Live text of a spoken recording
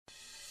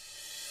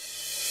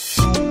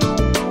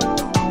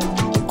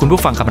คุณ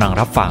ผู้ฟังกำลัง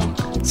รับฟัง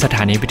สถ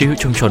านีวิทยุ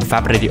ชุมชนแฟ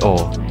บเรดิโอ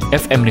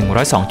FM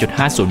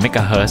 102.50 เมก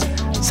ะเฮิรตซ์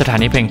สถา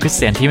นีเพลงคริสเ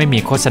ตียนที่ไม่มี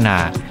โฆษณา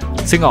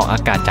ซึ่งออกอา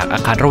กาศจากอา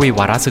คารระวีว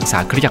ารศึกษา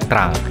คริสตจักรต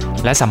รัง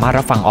และสามารถ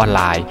รับฟังออนไล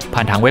น์ผ่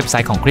านทางเว็บไซ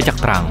ต์ของคริสตจัก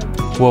รตรัง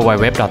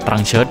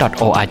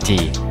www.trangchurch.org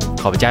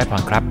ขอพระเจ้าอวยพ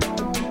รครับ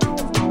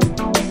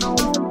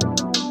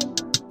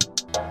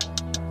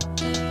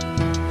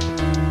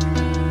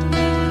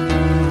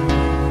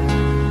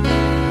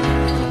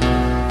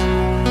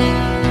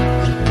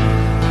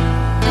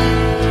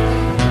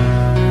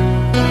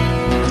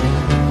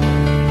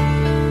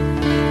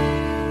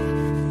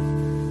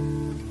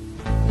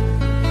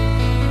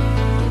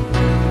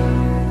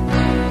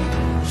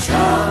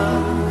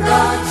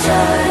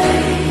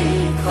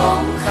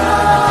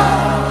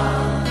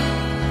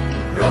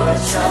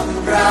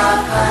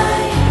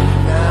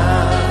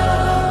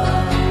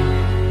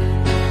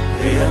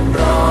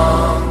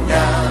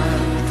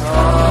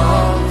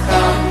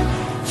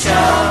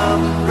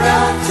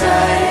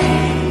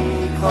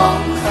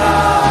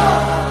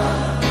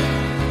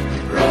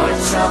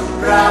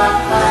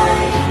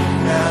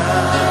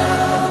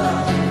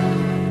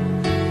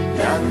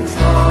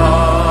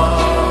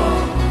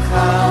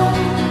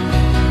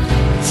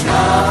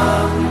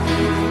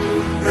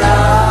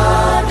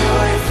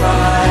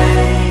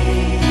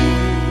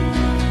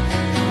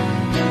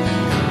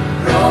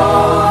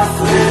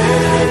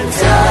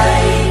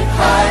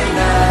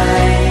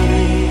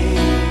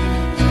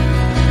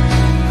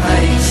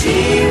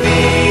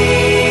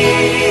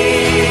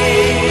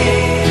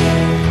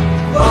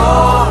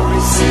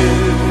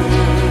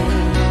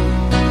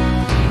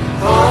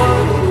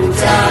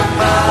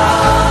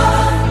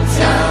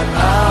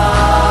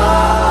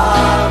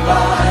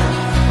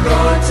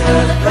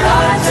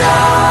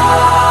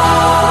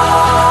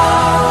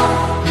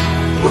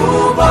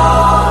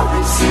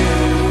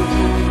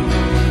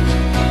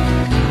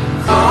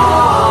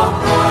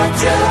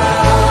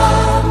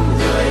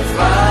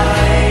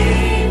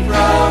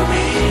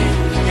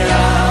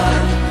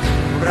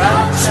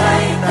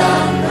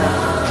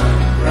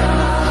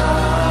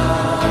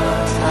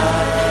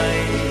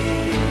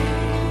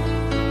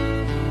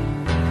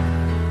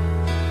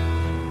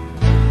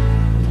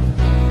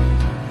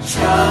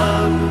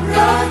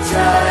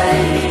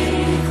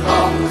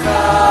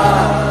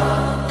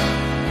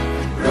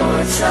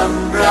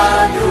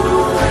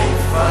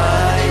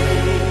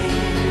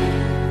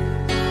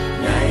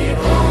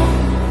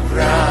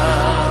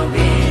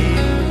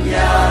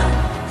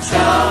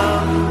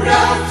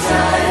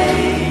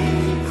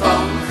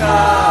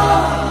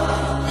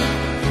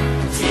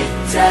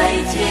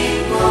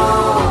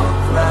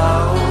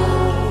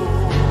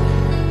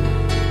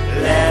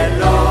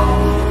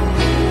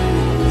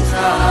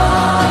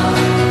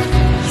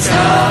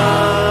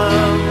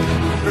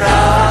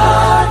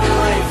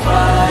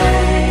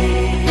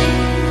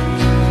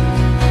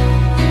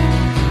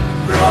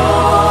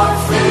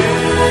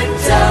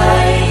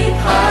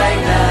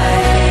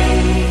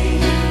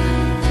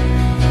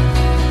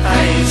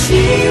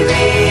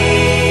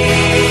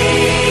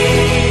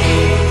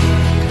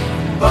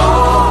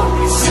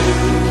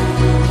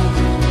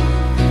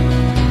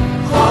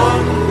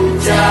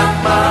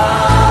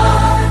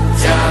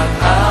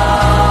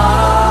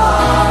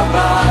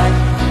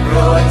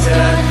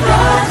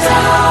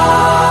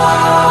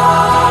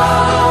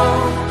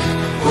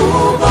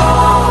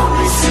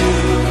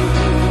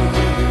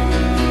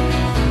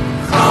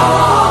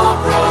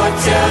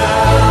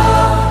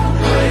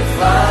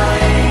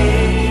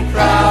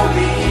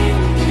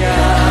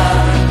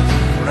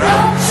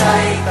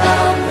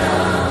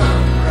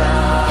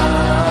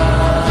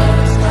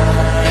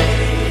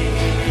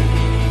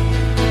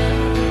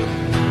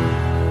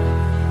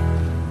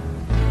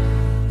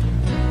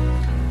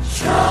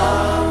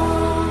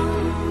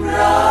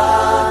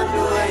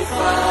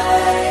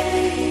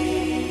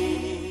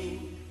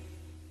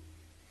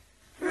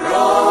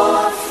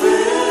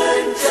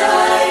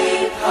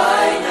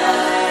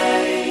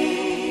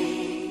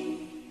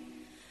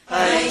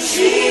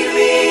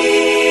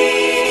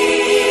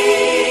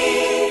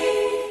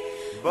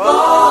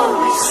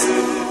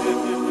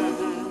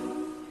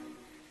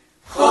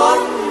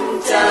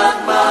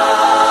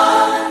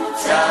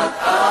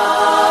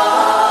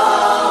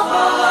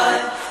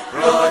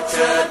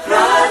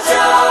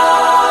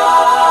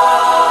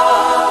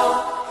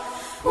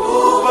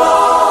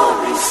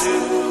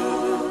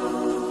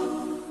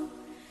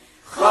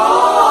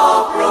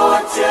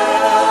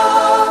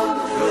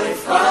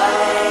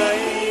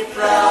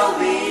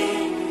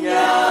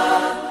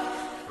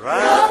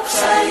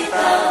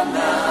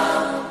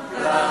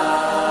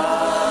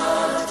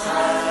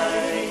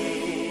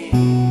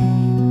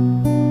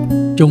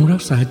จงรั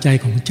กษาใจ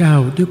ของเจ้า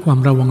ด้วยความ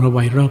ระวังระไว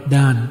รอบ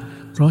ด้าน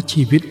เพราะ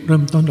ชีวิตเริ่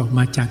มต้นออกม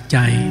าจากใจ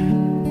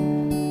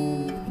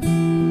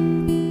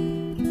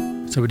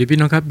สวัสดีพี่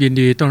น้องครับยิน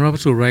ดีต้อนรับ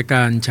สู่รายก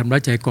ารชำระ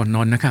ใจก่อนน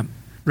อนนะครับ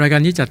รายการ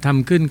นี้จัดท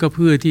ำขึ้นก็เ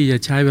พื่อที่จะ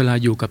ใช้เวลา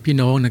อยู่กับพี่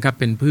น้องนะครับ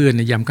เป็นเพื่อนใ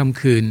นยามค่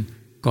ำคืน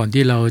ก่อน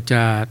ที่เราจ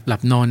ะหลั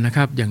บนอนนะค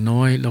รับอย่างน้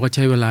อยเราก็ใ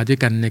ช้เวลาด้วย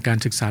กันในการ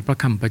ศึกษาพระ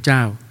คำพระเจ้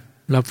า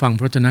รับฟัง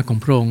พระวจนะของ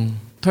พระองค์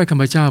ถ้อยค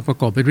ำพระเจ้าประ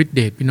กอบไปด้วยฤทธิ์เ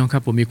ดชพี่น้องครั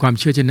บผมมีความ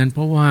เชื่อเช่นนั้นเพ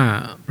ราะว่า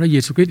พระเย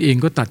ซูคริสต์เอง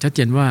ก็ตรัสชัดเจ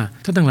นว่า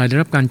ท่านทั้งหลายได้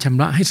รับการช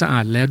ำระให้สะอา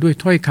ดแล้วด้วย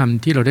ถ้อยค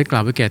ำที่เราได้กล่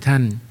าวไว้แก่ท่า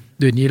น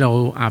ด้วยนี้เรา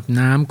อาบ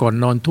น้ำก่อน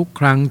นอนทุก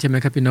ครั้งใช่ไหม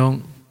ครับพี่น้อง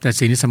แต่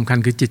สิ่งที่สำคัญ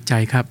คือจิตใจ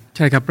ครับใ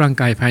ช่ครับร่าง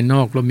กายภายน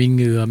อกเรามีเห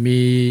งื่อมี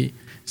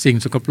สิ่ง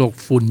สกปรก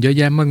ฝุ่นเยอะแ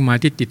ยะมากมาย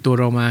ที่ติดตัว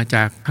เรามาจ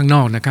ากข้างน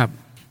อกนะครับ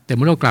แต่เ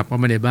มื่อเรากลับ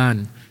มาในบ้าน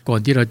ก่อน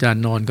ที่เราจะ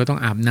นอนก็ต้อง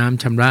อาบน้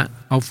ำชำระ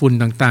เอาฝุ่น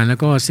ต่างๆแล้ว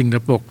ก็สิ่งส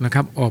กปรกนะค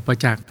รับออกไป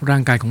จากร่า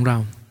งกายของเรา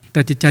แ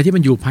ต่จิตใจที่มั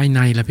นอยู่ภายใน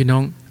ล่ะพี่น้อ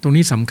งตรง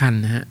นี้สำคัญ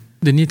นะฮะ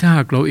เดี๋ยวนี้ถ้า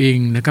เราเอง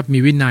นะครับมี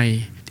วินัย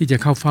ที่จะ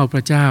เข้าเฝ้าพร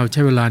ะเจ้าใ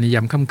ช้เวลาในย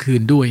ามค่ำคื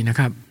นด้วยนะ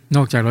ครับน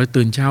อกจากเรา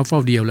ตื่นเช้าเฝ้า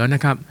เดียวแล้วน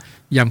ะครับ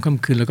ยามค่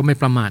ำคืนเราก็ไม่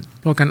ประมาท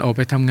เพราะการออกไ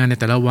ปทำงานใน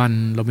แต่ละวัน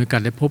เรามีโอกา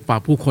สได้พบปะ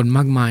ผู้คนม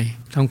ากมาย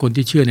ทั้งคน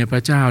ที่เชื่อในพร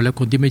ะเจ้าและ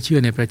คนที่ไม่เชื่อ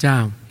ในพระเจ้า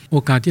โอ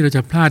กาสที่เราจ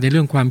ะพลาดในเ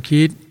รื่องความ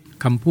คิด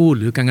คำพูด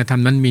หรือการกระท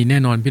ำนั้นมีแน่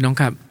นอนพี่น้อง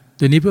ครับ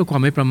ตัวนี้เพื่อควา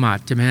มไม่ประมาท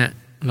ใช่ไหมฮะ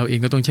เราเอง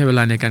ก็ต้องใช้เวล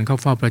าในการเข้า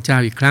เฝ้าพระเจ้า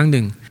อีกครั้งห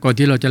นึ่งก่อน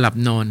ที่เราจะหลับ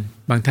นอน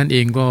บางท่านเอ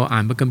งก็อ่า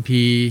นพระคัม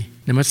ภีร์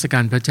นมัสกา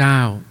รพระเจ้า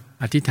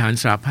อธิษฐาน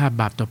สารภาพ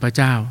บาปต่อพระ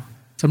เจ้า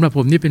สำหรับผ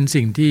มนี่เป็น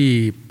สิ่งที่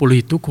ปุโร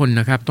หิตทุกคน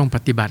นะครับต้องป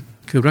ฏิบัติ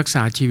คือรักษ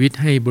าชีวิต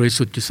ให้บริ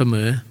สุทธิ์อยู่เสม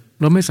อ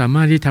เราไม่สาม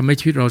ารถที่ทำให้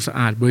ชีวิตเราสะ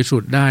อาดบริสุ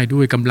ทธิ์ได้ด้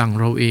วยกำลัง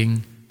เราเอง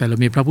แต่เรา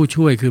มีพระผู้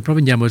ช่วยคือพระ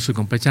วิญญาณบริสุทธิ์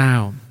ของพระเจ้า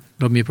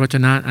เรามีพระวจ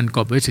นะอันก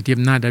อบด้วยสิทธิอ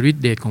ำนาจและฤท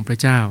ธิ์เดชของพระ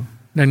เจ้า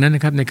ดังนั้นน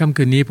ะครับในค่ำ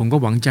คืนนี้ผมก็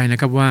หวังใจนะ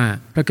ครับว่า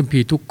พระคัมภี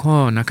ร์ทุกข้อ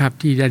นะครับ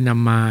ที่ได้น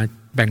ำมา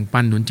แบ่งปั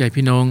นหนุนใจ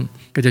พี่น้อง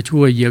ก็จะช่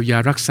วยเยียวยา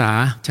รักษา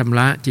ชำร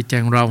ะจิตใจ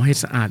ของเราให้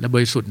สะอาดและบ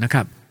ริสุทธิ์นะค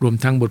รับรวม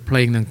ทั้งบทเพล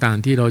งต่าง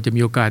ๆที่เราจะ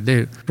มีโอกาสได้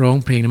ร้อง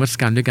เพลงนมัส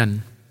การด้วยกัน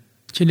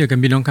เช่นเดียวกัน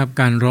พี่น้องครับ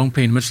การร้องเพ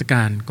ลงนมัสก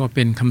ารก็เ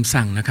ป็นคำ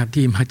สั่งนะครับ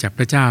ที่มาจากพ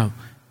ระเจ้า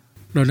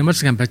เรานมัส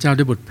การพระเจ้า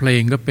ด้วยบทเพล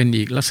งก็เป็น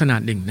อีกลักษณะ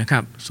หนึ่งนะครั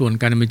บส่วน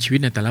การดำเนินชีวิต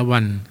ในแต่ละวั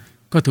น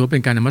ก็ถือว่าเป็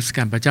นการนมัสก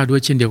ารพระเจ้าด้ว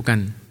ยเช่นเดียวกัน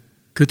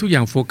คือทุกอย่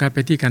างโฟกัสไป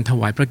ที่การถ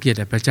วายพระเกียรติแ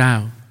ด่พระเจ้า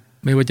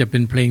ไม่ว่าจะเป็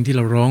นเพลงที่เ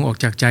ราร้องออก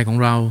จากใจของ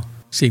เรา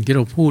สิ่งที่เร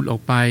าพูดออ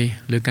กไป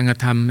หรือการกระ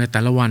ทำในแต่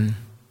ละวัน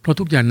เพราะ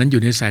ทุกอย่างนั้นอ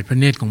ยู่ในสายพระ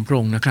เนตรของพระ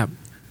องค์นะครับ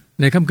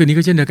ในค่ำคืนนี้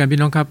ก็เช่นเดียวกันพี่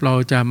น้องครับเรา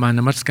จะมาน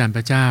มัสการพ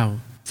ระเจ้า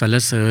สรร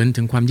เสริญ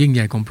ถึงความยิ่งให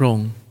ญ่ของพระอง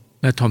ค์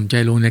และถ่อมใจ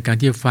ลงในการ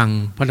ที่จะฟัง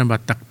พระดำรั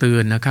สตักเตือ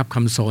นนะครับค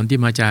ำสอนที่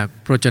มาจาก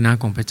พระวจนะ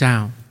ของพระเจ้า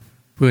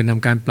เพื่อน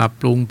ำการปรับ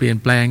ปรุงเปลี่ยน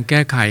แปลงแ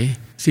ก้ไข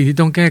สิ่งที่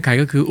ต้องแก้ไข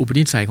ก็คืออุป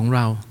นิสัยของเร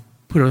า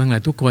เพื่อเราทั้งหลา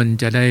ยทุกคน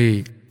จะได้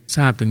ท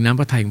ราบถึงน้ำ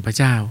พระทัยของพระ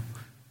เจ้า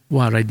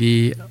ว่าอะไรดี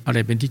อะไร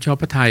เป็นที่ชอบ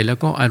พระทัยแล้ว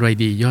ก็อะไร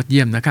ดียอดเ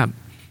ยี่ยมนะครับ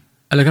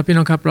เอาละครับพี่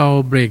น้องครับเรา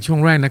เบรกช่วง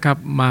แรกนะครับ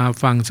มา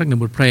ฟังสักหนึ่ง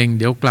บทเพลง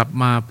เดี๋ยวกลับ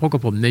มาพบกั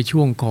บผมใน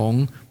ช่วงของ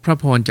พระ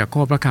พรจากข้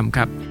อพระคำค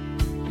รับ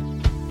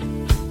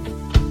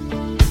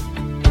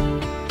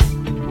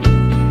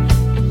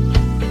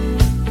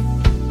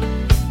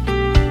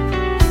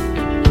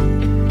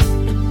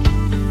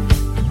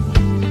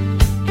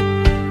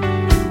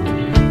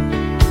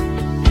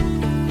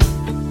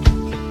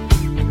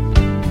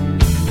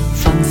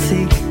ฟังสิ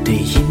ได้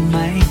ยินไหม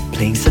เพ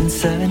ลงสรรเ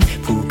สริญ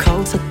ภูเขา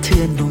สะเทื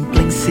อนลงเป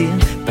ล่งเสียง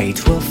ไป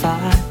ทั่วฟ้า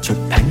จด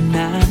แผ่น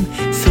น้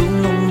ำสูง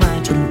ลงมา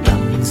จนต่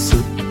ำสุ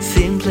ดเ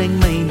สียงเพลง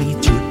ไม่มี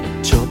จุด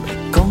จบ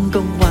ก้อง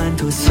กังวาน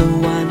ทั่วส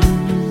วรรค์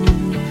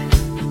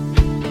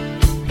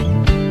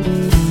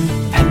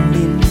แผ่น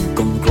ดิน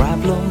ก้มกราบ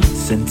ลง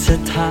สันส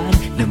ถาน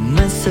น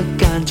มัส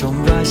การจอม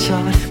ราช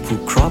าผู้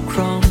ครอบคร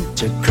อง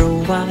จักร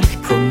วาล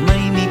เพราะไม่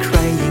มีใคร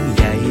ยิ่งใ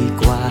หญ่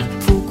กว่า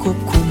ผู้ควบ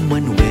คุมวั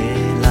นเว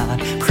ลา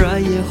พระ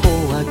เยโฮ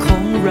วาขอ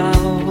งเรา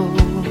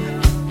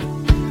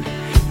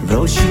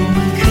ชู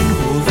มือขึ้น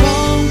หัวร้อ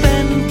งเป็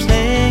นเพล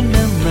งน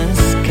มั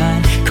สการ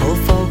เข้า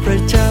เฝ้าพระ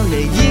เจ้าแล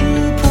ะยิ่ง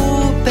ผู้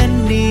เป็น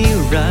นิ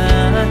รั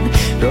นดร์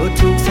เรา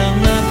ถูกสร้าง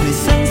มาเพื่อ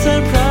สรรเสริ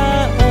ญพระ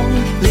อง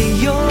ค์และ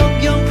ยก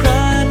ย่องพร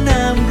ะน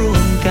ามรว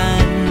มกั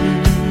น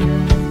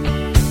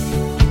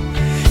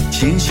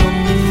ชื่นชม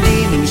ยินดี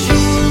ใน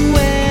ช่วงเว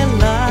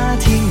ลา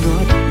ที่ง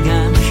ดง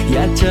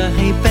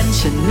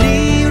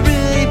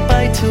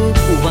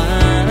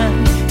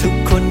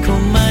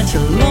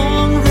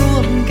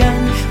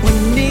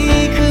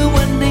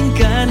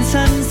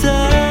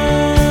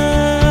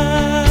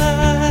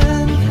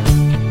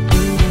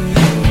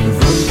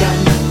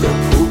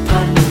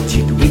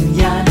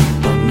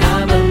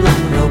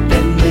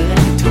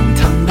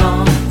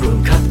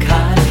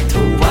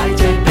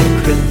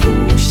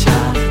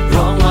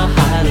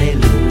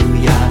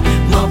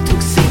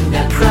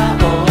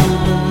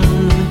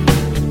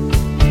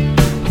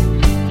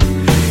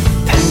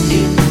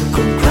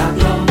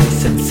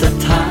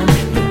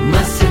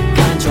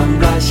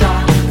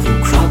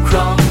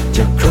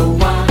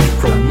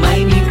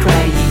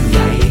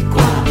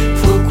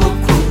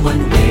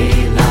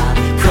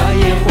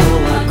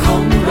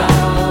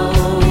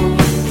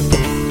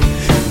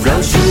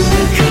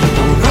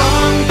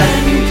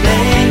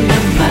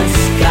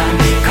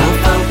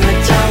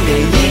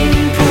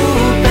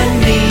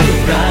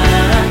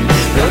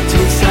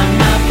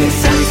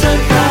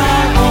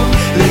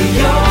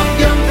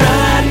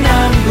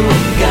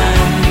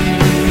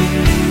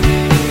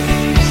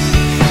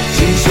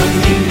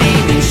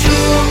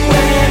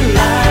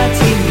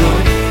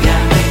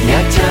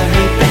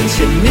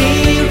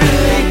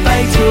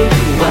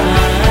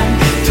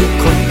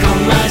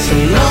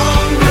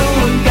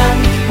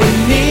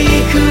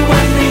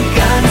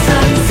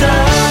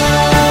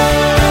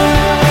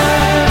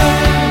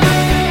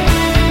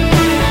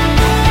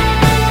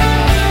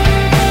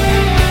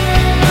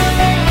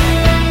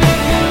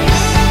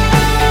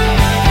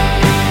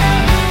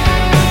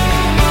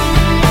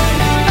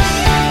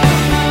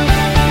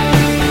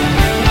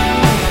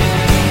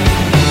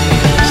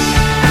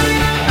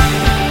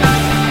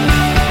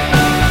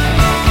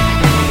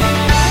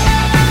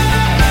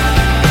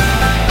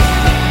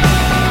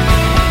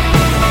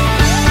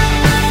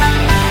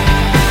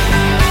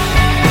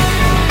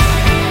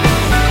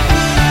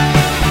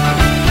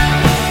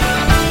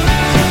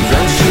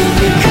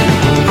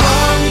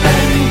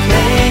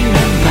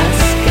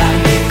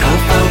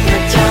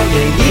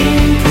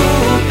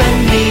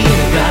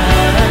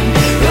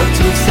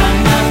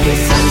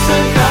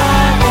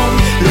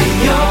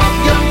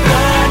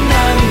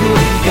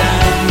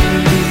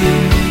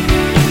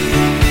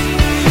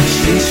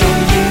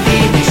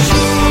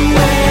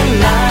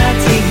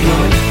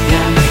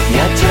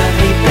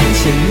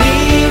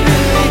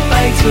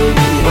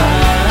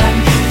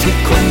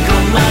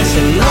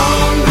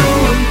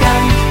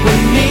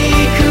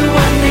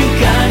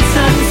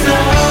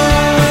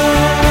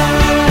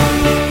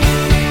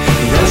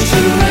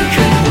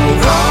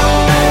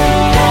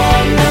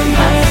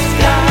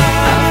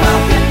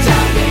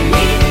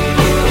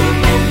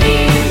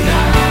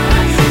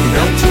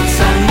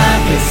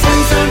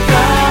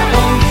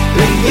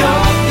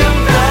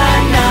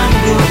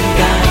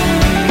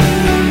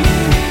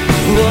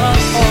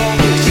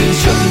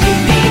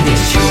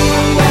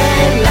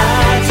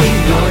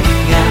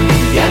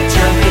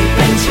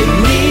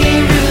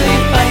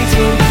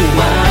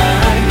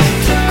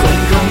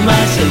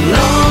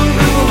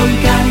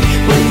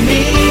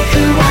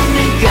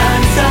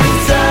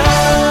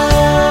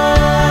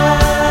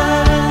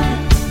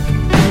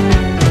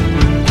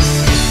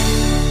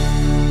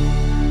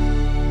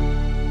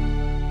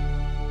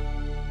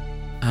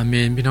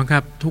น้อง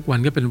ครับทุ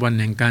กวันก็เป็นวั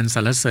นแห่งการ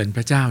สรรเสริญ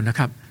พระเจ้าน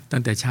ะครับตั้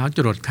งแต่เช้า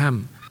จร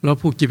ดค่ำเร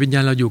าผูกจิตวิญญา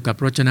ณเราอยู่กั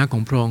บพระวจนะ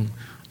ของพระองค์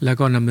แล้ว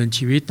ก็ดำเนิน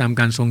ชีวิตตาม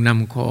การทรง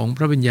นำของพ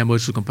ระวิญญาณ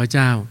บริสุทธิ์ของพระเ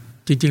จ้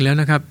าจริงๆแล้ว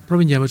นะครับพร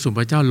ะวิญญาณบริสุทธิ์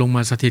พระเจ้าลงม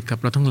าสถิ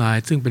ตกับเราทั้งห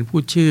ลายซึ่งเป็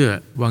นผู้เชื่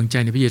อวาง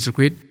ใจในพระเยซูค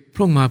ริสต์พ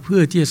ระองค์มาเพื่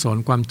อที่จะสอ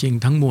นความจริ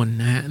งทั้งมวล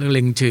นะฮะและเ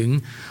ล็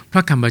งถึง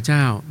พระคำพระ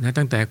เจ้านะ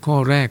ตั้ง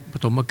แต่ข้อแรกป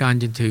ฐมกา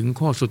ลจนถึง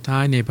ข้อสุดท้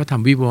ายในพระธรร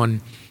มวิว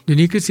รณ์เดี๋ย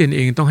วนี้คริสเตียนเ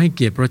องต้องให้เ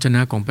กียรติพระวจน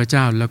ะของพระเจ้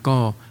าแล้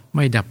วก็ไ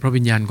ม่ดับพระวิ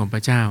ญญาณของพ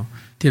ระเจ้า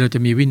ที่เราจะ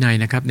มีวินั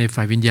ยนะครับใ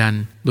นฝ่ายวิญญา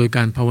ณโดย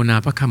การภาว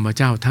นาพระคำพระ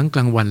เจ้าทั้งกล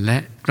างวันแ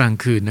ละกลาง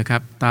คืนนะค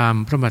รับต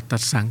ามพระบัญญัติ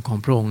ตรัสสั่งขอ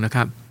งพระองค์นะ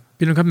ครับ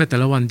พี่น้องครับในแต่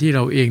ละวันที่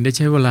เราเองได้ใ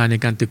ช้เวลาใน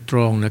การตรึกต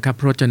รองนะครั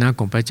บพระวจนะ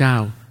ของพระเจ้า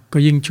ก็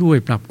ยิ่งช่วย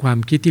ปรับความ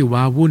คิดที่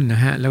ว้าวุ่นน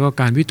ะฮะแล้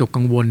วก็การวิตก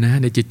กังวลนะฮ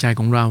ะในจิตใจ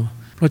ของเรา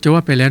เพราะจ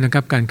ะว่าไปแล้วนะ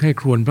ครับการใ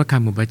คร่ครวญพระ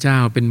คำของพระ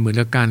เจ้าเป็นเหมือน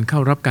กับการ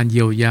เข้ารับการ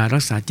เยียวย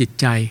ารักษาจิ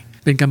ตใ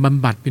จเป็นการ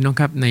บำบัดพี่น้อง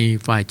ครับใน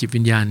ฝ่ายจิ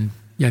ตวิญญา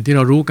ณอย่างที่เ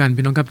รารู้กัน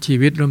พี่น้องครั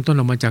บชีวิตเริ่มต้น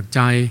ออกมาจาก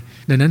ใจ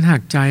ดังนั้นห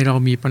ากใจเร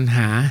ามีปัญ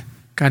หา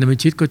การดำเนิ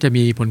นชีวิตก็จะ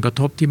มีผลกร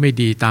ะทบที่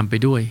ไม่ดีตามไป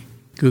ด้วย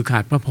คือข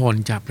าดพระพ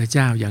รจากพระเ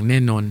จ้าอย่าง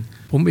แน่นอน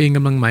ผมเองก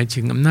ำลังหมาย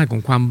ถึงอำนาจ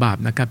ของความบ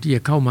าปนะครับที่จ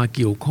ะเข้ามาเ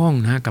กี่ย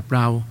วข้องนะกับเร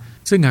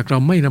าซึ่งหากเร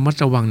าไม่ระมั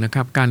ดระวังนะ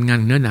ครับการง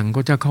านเนื้อหนั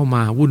งก็จะเข้าม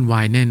าวุ่นว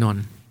ายแน่น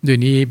อนโด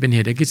ยนี้เป็นเห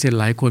ตุให้คริสเตียน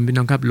หลายคน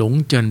พี่น้องครับห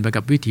ลงเจินไป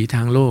กับวิถีท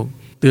างโล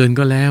กเตือน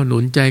ก็แล้ว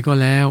หนุนใจก็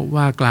แล้วว่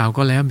ากล่าวก็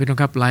แล้วพี่น้อ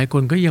งครับหลา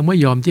ยคนก็ยัง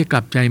ไม่ยอมที่จะก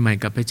ลับใจใ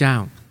หม่กับพระเจ้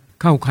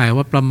าเข้าข่า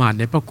ยว่าประมาท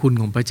ในพระคุณ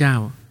ของพระ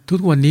เจ้าทุ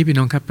กวันนี้พี่น้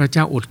องครับพระเจ้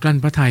าอดก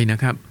ลั้นพระทัยนะ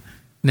ครับ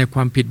ในคว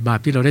ามผิดบ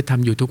าปที่เราได้ท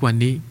ำอยู่ทุกวั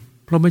นนี้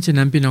เพราะไม่เช่น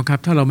นั้นพี่น้องครั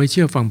บถ้าเราไม่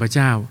เชื่อฟังพระเ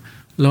จ้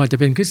าเราอาจจ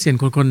ะเป็นคริสเตียน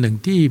คนๆหนึ่ง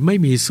ที่ไม่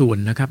มีส่วน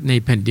นะครับใน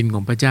แผ่นดิ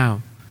นของพระเจ้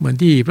าเหมือ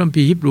นที่พระคัม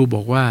ภีร์ฮีบรูบ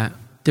อกว่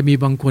าจ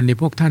ะมีบางคนใน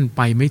พวกท่านไ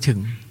ปไม่ถึ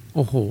งโ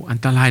อ้โหอั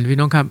นตรายนะพี่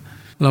น้องครับ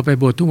เราไ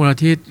ปโบสถ์ทุกวันอา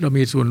ทิตย์เรา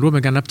มีส่วนร่วม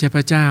ในการรับใช้พ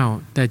ระ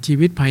เจ้า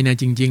แต่ชีวิตภายใ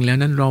นจริงๆแล้ว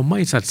นั้นเราไ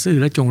ม่สัตย์ซื่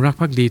อและจงรั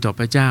กภักดีต่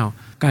อพระเจ้า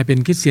กลาย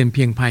เป็นคริสเตียนเ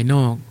พียงภายน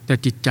อก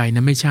แต่จิตใจ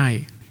นั้นไม่ใ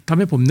ช่ทำ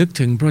ให้ผมนึก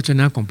ถึงพระวจ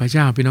นะของพระ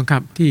เจ้าพี่น้องค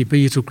รับที่พร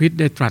ะเยซูคริ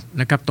สต์ได้ตรัส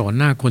นะครับต่อห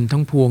น้าคนทั้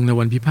งพวงใน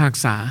วันพิพาก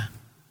ษา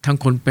ทั้ง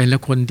คนเป็นแล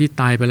ะคนที่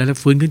ตายไปแล้วและ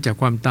ฟื้นขึ้นจา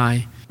กความต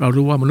ายเร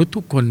ารู้ว่ามนุ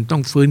ษย์ทุกคนต้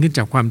องฟื้นขึ้น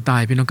จากความต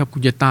ายพี่น้องครั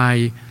บคุณจะตา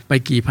ยไ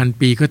ปกี่พั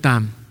นปีก็ต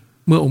าม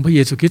เมื่อองค์พระ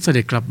เยซูคริสต์เส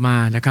ด็จกลับม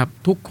านะครั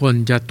บทุก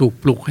คนจะถู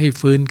กปลุกให้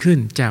ฟื้น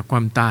ขึ้นจากค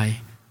วามต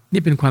าย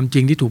นี่เป็นความจริ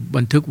งที่ถู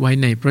กบันทึกไว้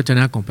ในพระวจน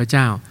ะของพระเ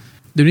จ้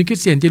าเดี๋ยวนี้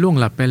คริสเตียนที่ล่วง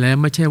หลับไปแล้ว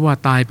ไม่ใช่ว่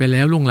าตายไป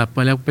แล้วล่วงหลับ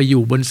ไปแล้วไป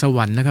อยู่บนสว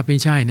รรค์นะครับ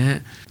ไม่ใช่นะ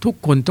ฮะทุ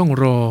กคนต้อ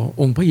งร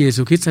อองค์พระเย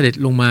ซูคริสต์เสด็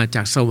จลงมาจ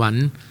ากสวรร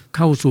ค์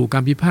เข้าสู่ก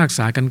ารพิพากษ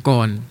ากันก่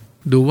อน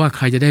ดูว่าใ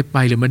ครจะได้ไ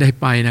ปหรือไม่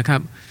ได้ไปนะค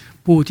รั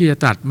บผู้ที่จ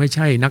ะตรัสไม่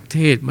ใช่นักเท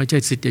ศไม่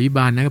ใช่ศิษยาภิ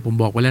บาลนะครับผ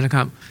มบอกไว้แล้วนะค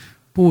รั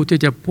บผู้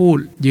ที่จะพูด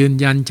ยื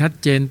นยันชั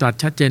ดเจนตรัส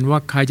ชัดเจนว่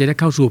าใครจะ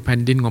ได้เข้าสู่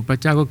แผ่นดินของพร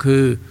ะเจ้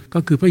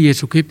าก็คือพระเ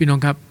ยซูคริสต์พี่น้อง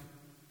ครับ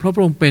เพราะพ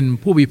ระองค์เป็น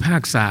ผู้พิพ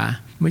าก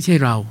ษาไม่ใช่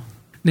เร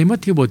าใ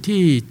นมัทธิวบ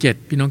ทที่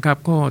7พี่น้องครั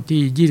บข้อ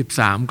ที่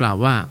23กล่า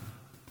วว่า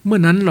เมื่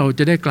อนั้นเรา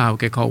จะได้กล่าว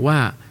แก่เขาว่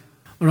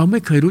าเรา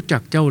ไม่เคย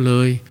รู้จักเจ้าเล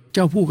ยเ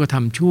จ้าผู้กระท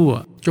ำชั่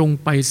วจ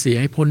งไปเสี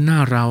ยให้พ้นหน้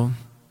าเรา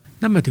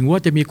นั่นหมายถึงว่า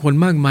จะมีคน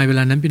มากมายเว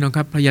ลานั้นพี่น้อ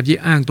งครับพยายามที่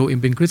อ้างตัวเ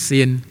องเป็นคริสเตีย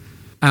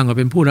นอ้างว่า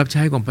เป็นผู้รับ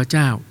ใช้ของพระเ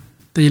จ้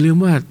าแต่อย่าลื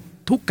มว่า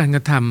ทุกการ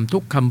กระท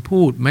ำทุกคำ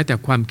พูดแม้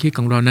แต่ความคิด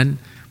ของเรานั้น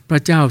พร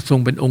ะเจ้าทรง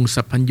เป็นองค์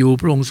สัพพัญญู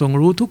พระองค์ทรง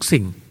รู้ทุก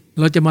สิ่ง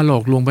เราจะมาหลอ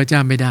กลวงพระเจ้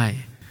าไม่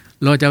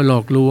ได้เราจะหล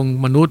อกลว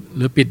งมนุษย์ห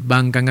รือปิด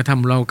บังการกระท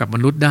ำเรากับม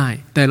นุษย์ได้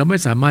แต่เรา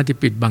ไม่สามารถที่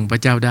ปิดบังพร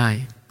ะเจ้าได้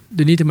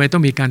เดี๋ยวนี้ทำไ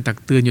มต้องมีการตั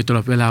กเตือนอยู่ตล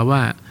อดเวลาว่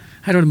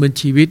าให้เราดำเนิ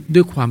นชีวิตด้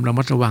วยความระ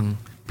มัดระวัง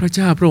พระเ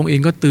จ้าพระองค์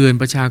เองก็เตือน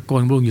ประชาก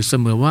รพระองค์อยู่เส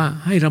มอว่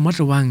าให้ระมั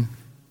ดระวัง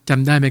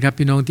จำได้ไหมครับ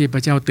พี่น้องที่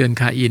พระเจ้าเตือน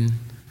คาอิ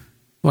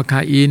นว่าคา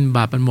อินบ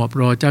าปมันหมอ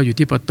บรอเจ้าอ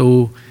ยู่ที่ปร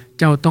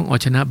ะตูเจ้าต้องเอา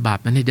ชนะบ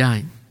าปนั้นให้ไ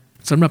ด้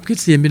สำหรับคริส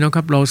เตียนพี่น้อง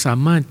ครับเราสาม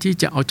ารถที่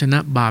จะเอาช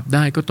นะบาปไ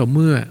ด้ก็ต่อเ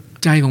มื่อ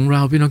ใจของเ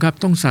ราพี่น้องครั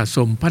บต้องสะส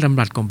มพระดำ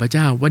รัสของพระเ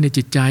จ้าไว้ใน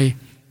จิตใ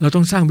จเราต้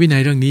องสร้า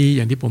งวินัยเรื่องนี้อ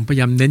ย่างที่ผมพยา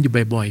ยามเน้นอ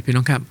ยู่บ่อยๆ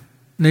พี่น้องครั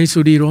บใ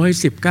นสุดี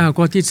119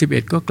ข้อที่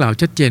11ก็กล่า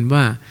วชัดเจ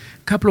นว่า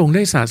ข้าพระองค์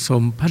ได้สะส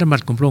มพระดำรั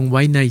สของพระองค์ไ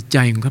ว้ในใจ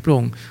ของข้าพร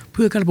ะองค์เ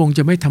พื่อข้าพระองค์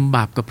จะไม่ทำบ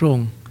าปกับพระอง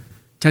ค์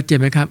ชัดเจน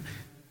ไหมครั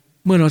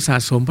บเมื่อเราส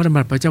ะสมพระดำ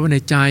รัสพระเจ้าไว้ใ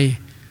นใ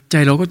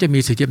จเราก็จะ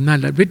มีสิทธิอำนาจ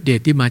และฤทธิ์เด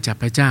ชที่มาจา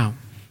กพระเจ้า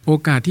โอ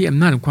กาสที่อำ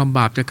นาจของความ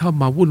บาปจะเข้าม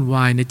าวุ่นว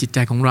ายในจิตใ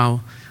จของเร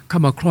าเข้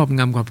ามาครอ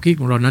บงำความคิด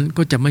ของเรานั้น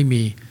ก็จะ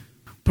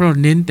ไม่มีเพราะเร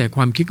าเน้นแต่คว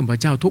ามคิดของพร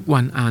ะเจ้าทุก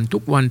วันอ่า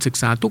นทุกวันศึก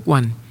ษาทุ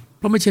กวัน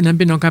เพราะไม่เช่นนั้น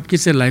พี่น้องครับคริ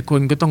สเตียนหลาย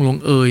คนก็ต้องลง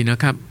เอยน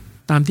ะครั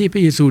บตามที่พ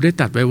ระเยซู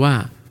ได้ตรัสไว้ว่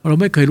าเรา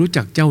ไม่เคย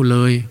รู้จักเจ้าเล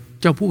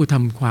ยเจ้าผู้กระท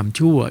ำควา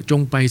มชั่วจ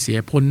งไปเ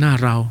สียพ้นหน้า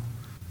เร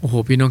าโอ้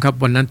โหพี่น้องครั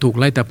บวันนั้นถู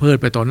กไล่ตะ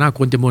เพิดไปต่อหน้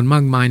าคนจำนวน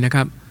มากมายนะ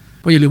ครับ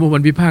เพราะอย่าลืมว่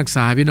าวันพิพากษ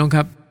าพี่น้อง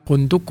ครับคน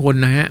ทุกค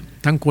นนะฮ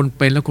ะทั้งคนเ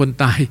ป็นและคน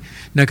ตา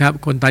ยนะค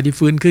รับคนตาย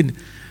ที่ฟื้นขึ้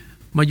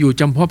นมาอ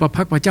ยู่จำเพาะพระ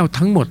พักพระเจ้า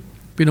ทั้งหม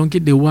ดพี่น้องคิ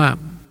ดดูว่า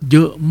เย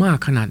อะ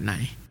มากขนาดไ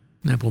หน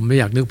นะผม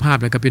ไม่อยากนึกภา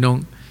พเลยครับพี่น้อ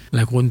งห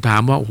ลายคนถ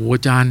ามว่าโอ้โหอา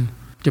จา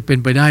รย์จะเป็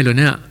นไปได้เหรอ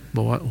เนี่ยบ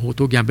อกว่าโอ้โห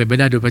ทุกอย่างเป็นไป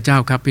ได้โดยพระเจ้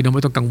าครับพี่น้อง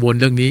ไม่ต้องกังวล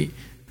เรื่อง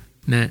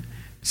นี้น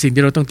ะสิ่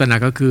งที่เราต้องตระ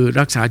หนักก็คื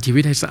อรักษาชีวิ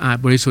ตให้สะอา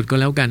ดบริสุทธิ์ก็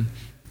แล้วกั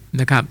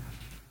นนะครั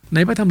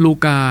บในพระธรรมลู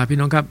กา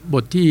พี่น้องครับบ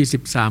ทที่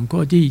13ข้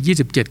อที่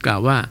27กล่า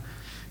วว่า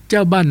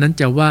เจ้าบ้านนั้น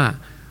จะว่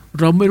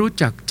าเราไม่รู้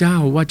จักเจ้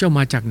าว่าเจ้า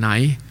มาจากไ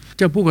หน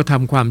จ้าผู้กระท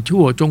ำความ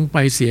ชั่วจงไป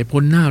เสีย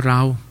พ้นหน้าเรา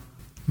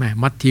แม่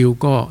มัทธิว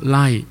ก็ไ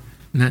ล่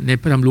นะใน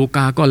พระธรรมลูก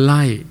าก็ไ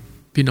ล่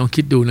พี่น้อง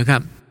คิดดูนะครั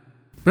บ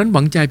เพราะฉะนั้นห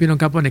วังใจพี่น้อง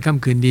ครับว่าในค่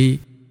ำคืนนี้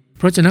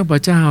พระเจ้าพร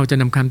ะเจ้าจะ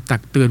นำคำตั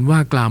กเตือนว่า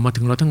กล่าวมา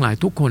ถึงเราทั้งหลาย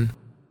ทุกคน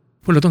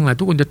พวกเราทั้งหลาย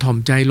ทุกคนจะถ่อม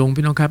ใจลง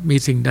พี่น้องครับมี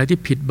สิ่งใดที่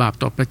ผิดบาป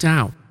ต่อพระเจ้า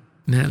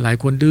นะหลาย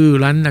คนดื้อ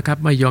รั้นนะครับ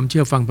ไม่ยอมเ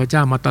ชื่อฟังพระเจ้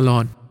ามาตลอ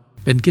ด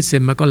เป็นคริสเตีย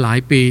นมาก็หลาย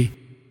ปี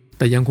แ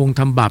ต่ยังคง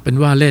ทำบาปเป็น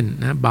ว่าเล่น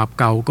นะบาป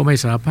เก่าก็ไม่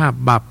สารภาพ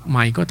บาปให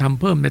ม่ก็ทำ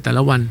เพิ่มในแต่ล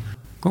ะวัน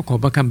ก็ขอ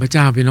พระคำพระเ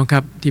จ้าพี่น้องค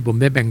รับที่ผม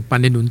ได้แบ่งปัน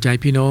ในหนุนใจ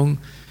พี่น้อง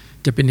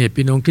จะเป็นเหตุ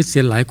พี่น้องคริสเตี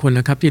ยนหลายคน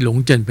นะครับที่หลง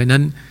เจิญไปนั้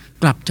น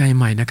กลับใจใ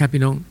หม่นะครับ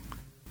พี่น้อง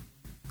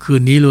คื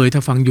นนี้เลยถ้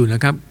าฟังอยู่น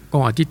ะครับก็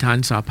อธิษฐาน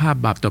สารภาพ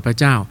บาปต่อพระ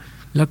เจ้า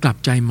แล้วกลับ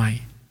ใจใหม่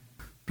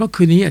เพราะ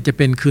คืนนี้อาจจะเ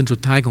ป็นคืนสุด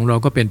ท้ายของเรา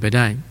ก็เป็นไปไ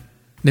ด้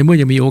ในเมื่อ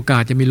ยังมีโอกา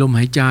สจะมีลม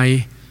หายใจ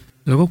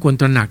เราก็ควร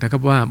ตระหนักนะครั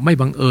บว่าไม่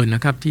บังเอิญน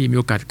ะครับที่มี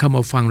โอกาสเข้าม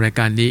าฟังราย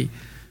การนี้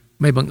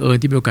ไม่บังเอิญ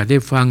ที่มีโอกาสได้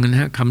ฟังนะ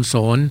ฮะคำส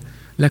อน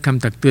และค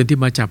ำตักเตือนที่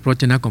มาจากพระว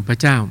จนะของพระ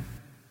เจ้า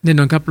แน่น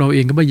อนครับเราเอ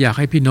งก็ไม่อยาก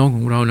ให้พี่น้องข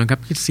องเรานะครับ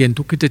คริสเตียน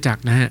ทุกคริสตจัก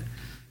รนะฮะ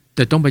จ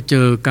ะต้องไปเจ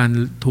อการ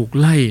ถูก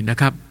ไล่นะ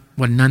ครับ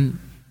วันนั้น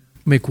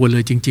ไม่ควรเล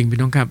ยจริงๆพี่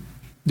น้องครับ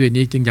ด้วย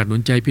นี้จึงอยากหนุ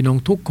นใจพี่น้อง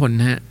ทุกคน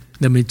นะฮะ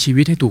ดำเนินชี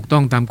วิตให้ถูกต้อ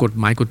งตามกฎ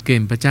หมายกฎเก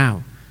ณฑ์พระเจ้า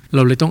เร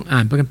าเลยต้องอ่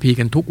านพระคัมภีร์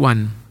กันทุกวัน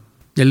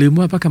อย่าลืม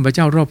ว่าพระคำพระเ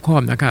จ้ารอบคอ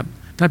บนะครับ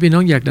ถ้าพี่น้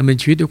องอยากดำเนิน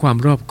ชีวิตด้วยความ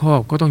รอบคอ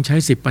บก็ต้องใช้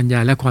10ปัญญา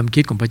และความ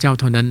คิดของพระเจ้า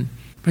เท่านั้น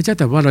พระเจ้า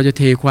แต่ว่าเราจะเ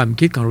ทความ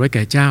คิดของเราไว้แ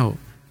ก่เจ้า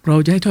เรา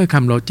จะให้ถ้อยค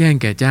ำเราแจ้ง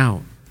แก่เจ้า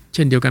เ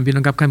ช่นเดียวกันพี่น้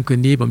องครับค่ำคืน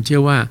นี้ผมเชื่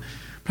อว่า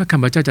พระค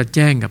ำพระเจ้าจะแ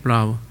จ้งกับเร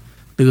า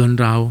เตือน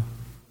เรา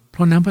เพร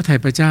าะน้ำพระทัย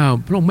พระเจ้า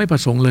พระองค์ไม่ปร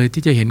ะสงค์เลย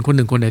ที่จะเห็นคนห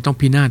นึ่งคนใดต้อง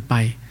พินาศไป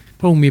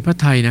พระองค์มีพระ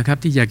ทัยนะครับ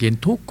ที่อยากเห็น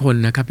ทุกคน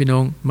นะครับพี่น้อ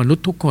งมนุษ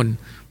ย์ทุกคน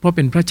เพราะเ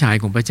ป็นพระฉาย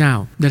ของพระเจ้า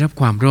ได้รับ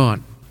ความรอด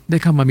ได้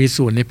เข้ามามี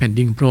ส่วนในแผ่น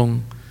ดินพระองค์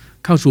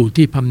เข้าสู่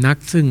ที่พำนัก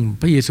ซึ่ง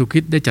พระเยซูคริ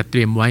สต์ได้จัดเต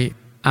รียมไว้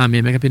อาเม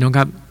นไหมครับพี่น้องค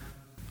รับ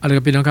เอาละค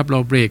รับพี่น้องครับเรา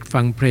เบรกฟั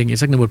งเพลงอีก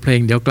สักหนึ่งบทเพลง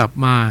เดี๋ยวกลับ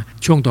มา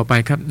ช่วงต่อไป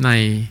ครับใน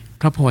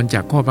พระพรจา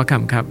กข้อพระค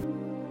ำครับ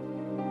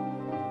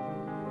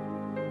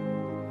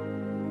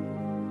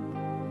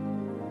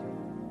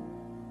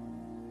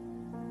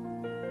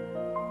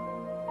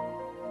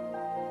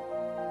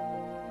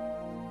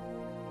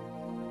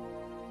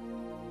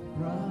พ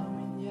ระ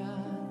วิญญา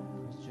ณพร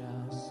ะเจ้า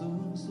สู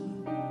งสุด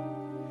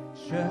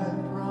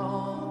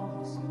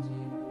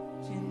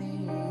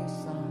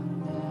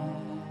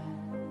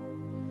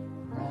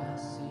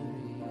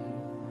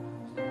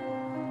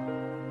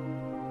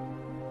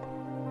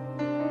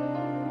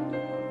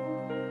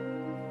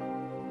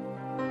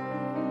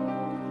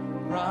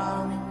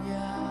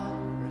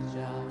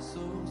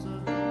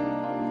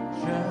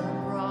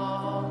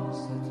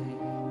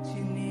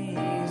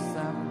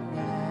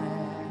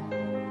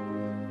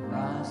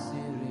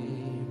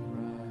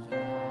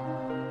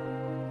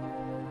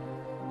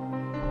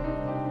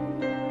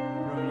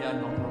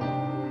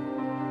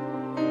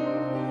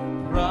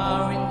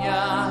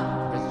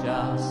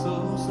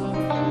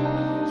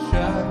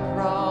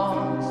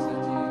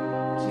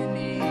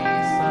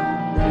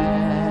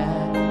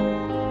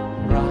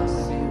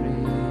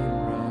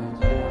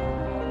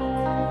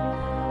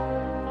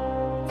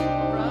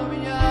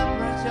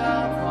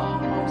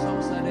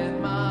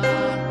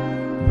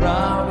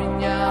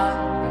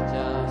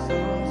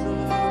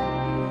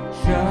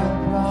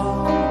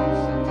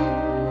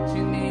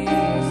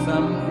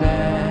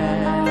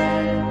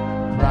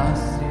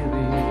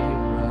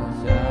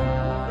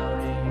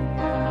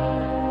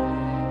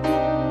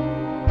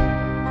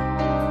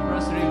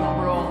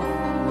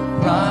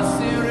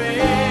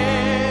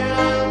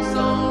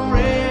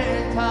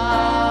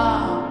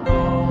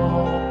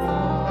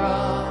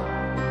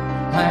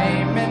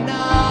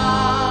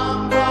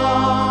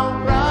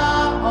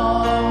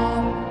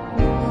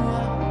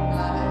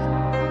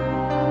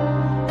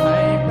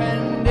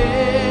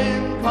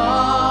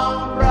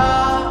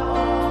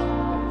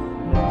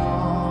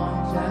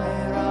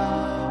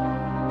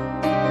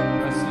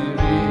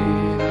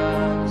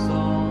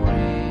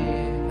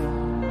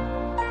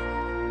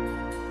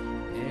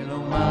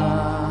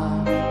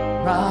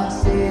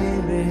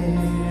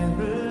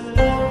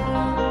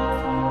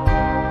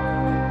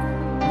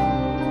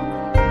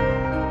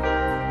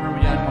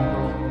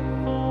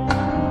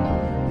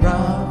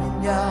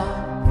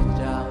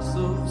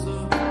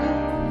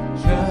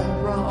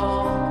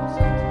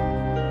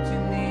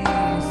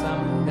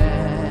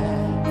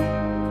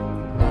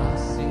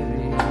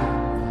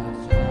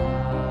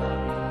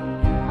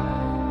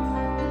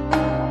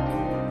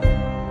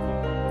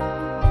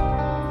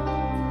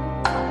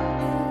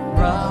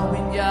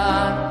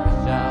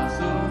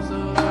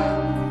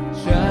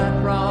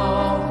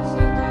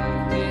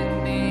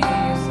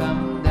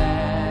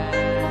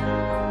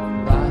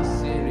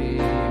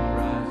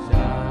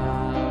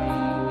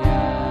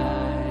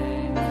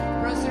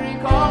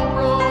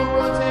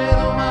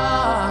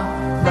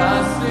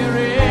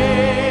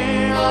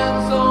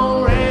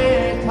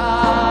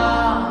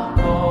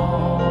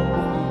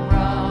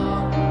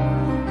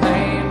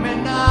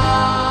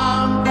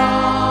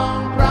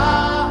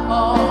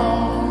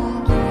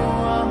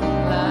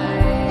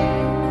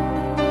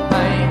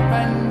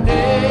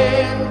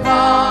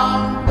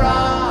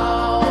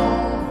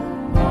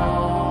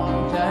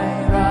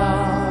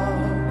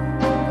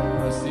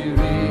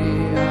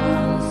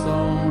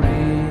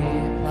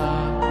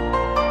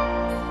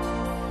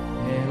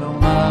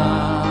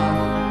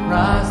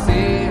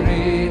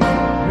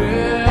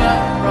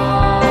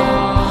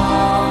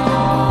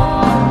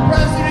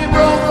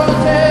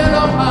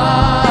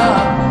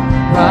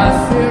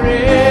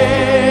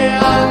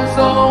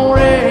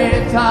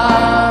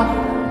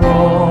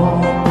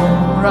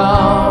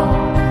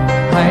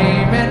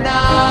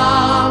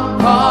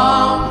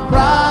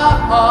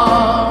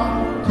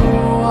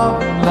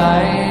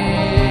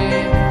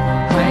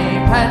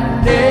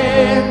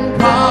น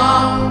ขอ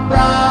งพร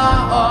ะ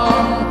อ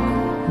งค์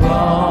ปล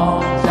อ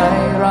บใจ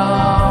เรา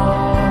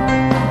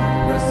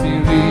พระสิ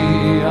ริ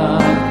อั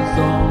นท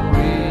รง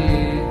ฤ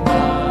ทธ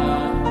า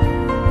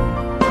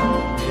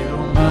ที่ล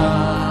งมา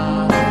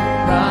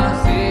พระ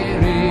สิ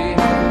ริ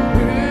เ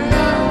พื่อ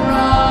เร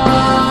า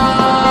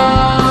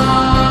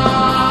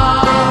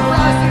พร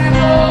ะสิ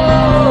ริ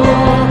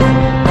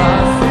พระ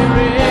สิ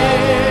ริ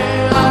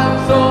อัน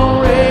ทรง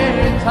ฤ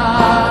ทธา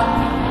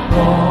ล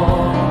ง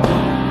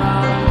มา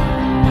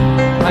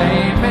ให้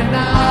แม่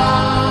น้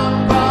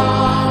ำขอ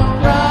ง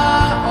พระ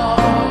อ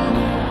งค์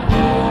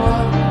ล้ว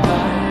นไป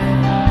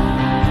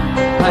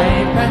ให้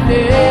แผ่น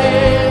ดิ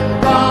น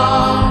ขอ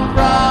งพ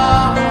ระ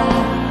อง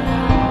ค์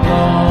ปล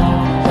อบ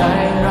ใจ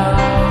เรา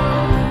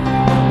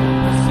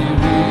สิ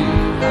ริ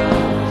อั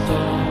นทร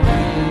ง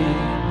ฤท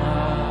ธ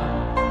า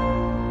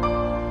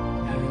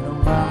ให้ลง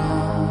มา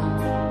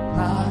พ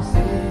ระ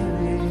สิ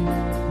ริ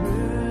เ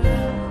พื่อ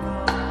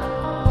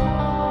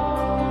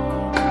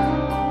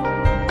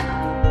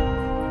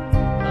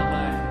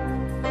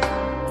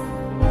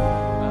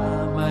เรา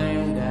ไม่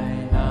ได้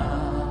หา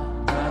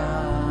พระ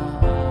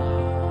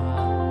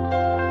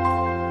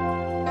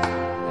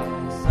แต่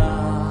สา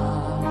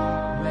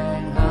แว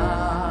งหา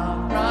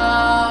พระ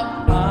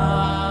มา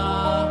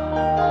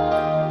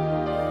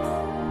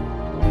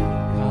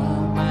ก็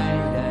ไม่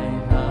ได้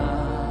หา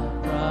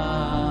พระ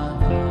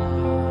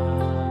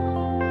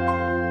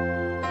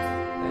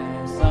แต่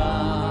สา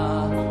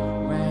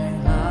แวง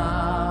หา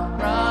พ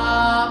ระ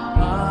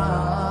มา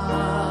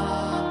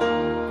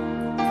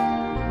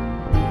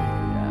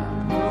อยาก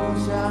รู้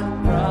จัก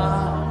พระ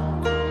อง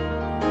ค์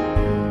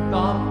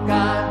ต้องก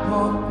ารพ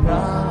บพร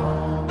ะอ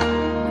งค์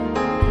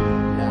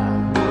อยาก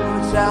รู้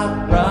จัก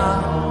พระ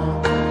อง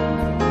ค์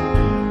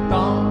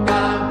ต้องก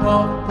ารพ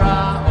บพร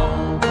ะอง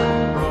ค์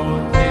โปร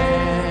ดเท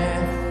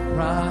พ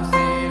ระ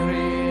สิ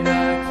ริณ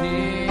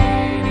ที่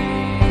นี้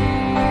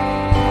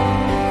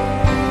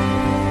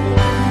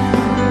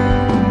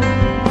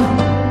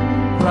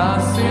พระ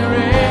สิ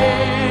ริ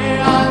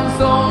อัน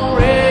ทรง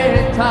ฤ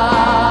ทธา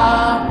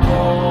ป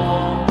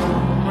กคลุ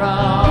มเร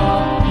า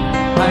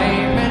ให้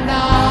แม่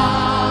น้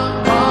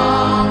ำขอ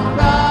งพ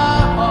ระ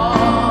อ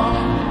ง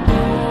ค์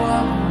ท่ว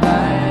มไป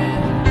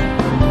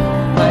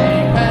ให้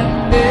แผ่น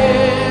ดิ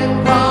น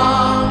ขอ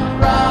ง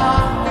พระ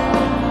อ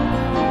ง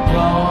ค์ปล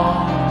อ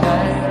บใจ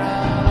เร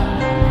า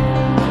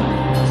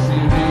สิ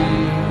ริ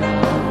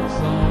อัน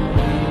ทรง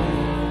ฤ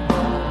ทธ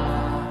า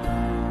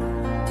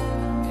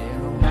เท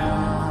ลงมา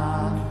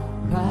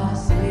พระ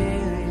สิ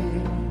ริ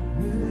เ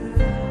พื่อ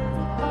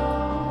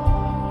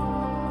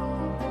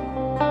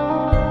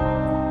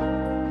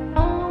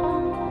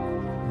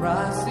พร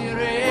ะสิ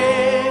ริ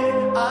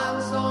อัน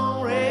ทรง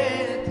ฤ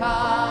ทธ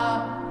า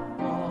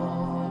ปกคลุม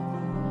เรา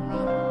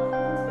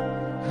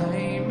ให้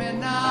แม่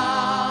น้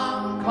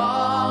ำขอ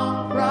ง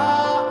พระ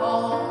อ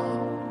งค์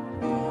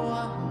ท่ว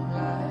มไหล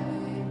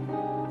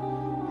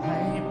ให้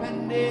แผ่น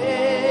ดิ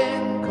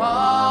นข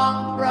อง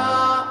พระ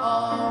อ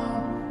งค์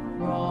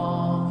ปลอ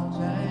บใ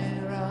จ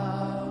เรา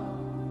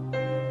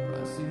พร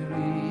ะสิ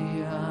ริ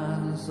อั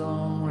นทร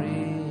ง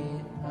ฤ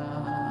ทธา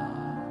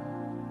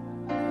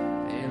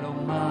ให้ลง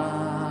มา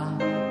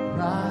พ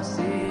ระ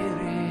สิ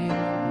ริ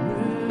เ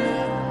พื่อ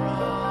เร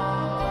า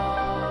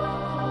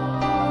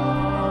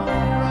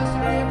พระสิ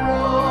ริโปร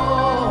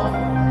ด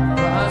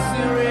พระ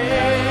สิริ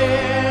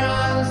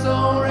อันทร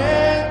ง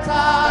ฤทธ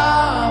า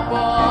ป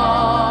ก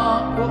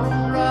คลุม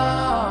เรา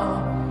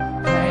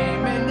ให้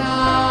แม่น้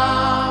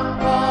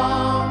ำขอ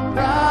งพ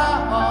ระ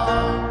อ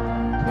งค์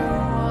ท่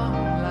วม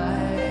ไหล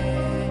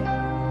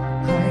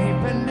ให้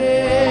แผ่น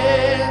ดิ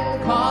น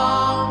ขอ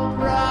ง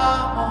พระ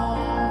อง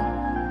ค์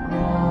ปล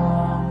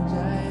อบใจ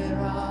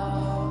เรา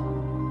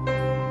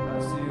พระ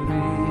สิ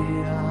ริ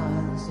อั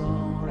นทร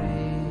ง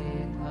ฤ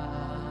ทธา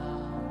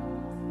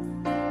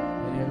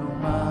ให้ลง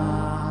มา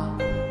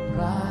พ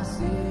ระ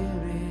สิ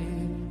ริ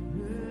เ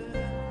พื่อ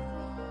เร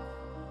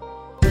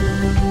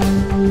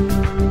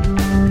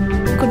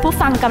า คุณผู้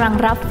ฟังกำลัง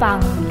รับฟัง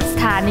ส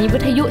ถานีวิ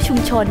ทยุชุม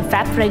ชนแฟ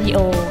บเรดิโอ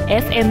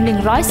FM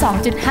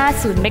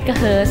 102.50 เมกะเ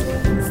ฮิรตซ์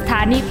สถ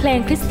านีเพลง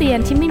คริสเตียน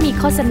ที่ไม่มี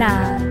โฆษณา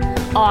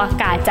ออกอา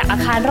กาศจากอา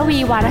คารระวี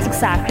วารศึก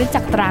ษาคริสต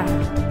จักรตรัง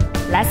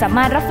และสาม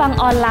ารถรับฟัง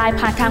ออนไลน์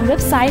ผ่านทางเว็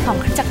บไซต์ของ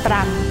คริสตจักรต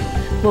รัง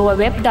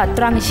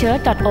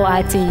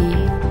www.trangchurch.org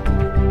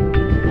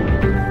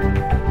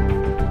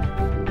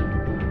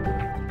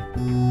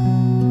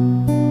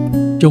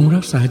จง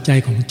รักษาใจ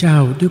ของเจ้า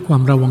ด้วยควา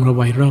มระวังระไ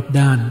วรอบ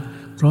ด้าน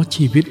เพราะ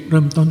ชีวิตเ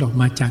ริ่มต้นออก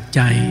มาจากใจ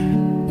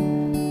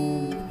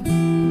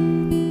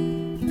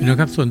นะ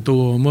ครับส่วนตั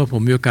วเมื่อผ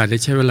มมีโอกาสได้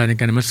ใช้เวลาใน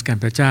การนมัสการ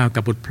พระเจ้า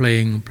กับบทเพล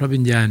งพระวิ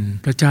ญญาณ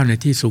พระเจ้าใน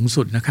ที่สูง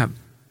สุดนะครับ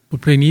บท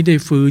เพลงนี้ได้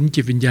ฟื้น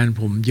จิตวิญญาณ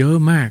ผมเยอะ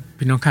มาก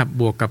พี่น้องครับ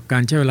บวกกับกา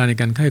รใช้เวลาใน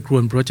การใคร่ครว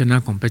ญพระวจนะ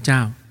ของพระเจ้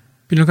า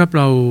พี่น้องครับ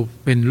เรา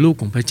เป็นลูก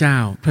ของพระเจ้า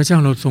พระเจ้า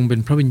เราทรงเป็น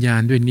พระวิญญา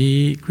ณด้วยนี้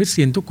คริสเ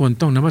ตียนทุกคน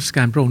ต้องนมัสก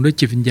ารพระองค์ด้วย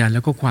จิตวิญญาณแล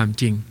ะก็ความ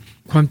จริง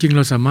เ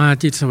ราสามารถ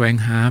ที่จะแสวง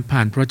หาผ่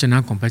านพระวจนะ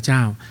ของพระเจ้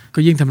าก็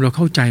ยิ่งทำเราเ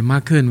ข้าใจมา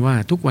กขึ้นว่า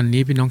ทุกวัน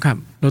นี้พี่น้องครับ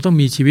เราต้อง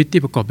มีชีวิต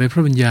ที่ประกอบด้วยพร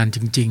ะวิญญาณจ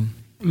ริง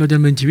ๆเราดำ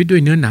เนินชีวิตด้ว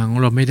ยเนื้อหนังของ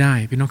เราไม่ได้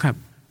พี่น้องครับ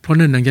เพรา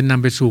ะนั่นจะน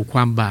ำไปสู่คว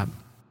ามบา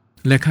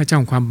ปและค่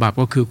าจ้างความบาป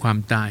ก็คือควา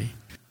มตาย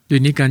โด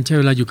ยนี้การใช้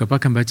เวลาอยู่กับพระ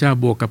คำพระเจ้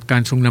าบวกกับก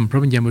ารทรงนำพระ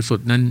วิญญาณบริสุท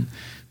ธิ์นั้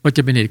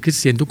นก็จะเป็นเหตุคริ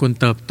สเตียนทุกคนเ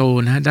ติบโ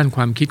ตด้านค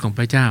วามคิดของพ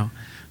ระเจ้า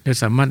แล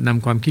ะสามารถน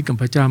ำความคิดขอ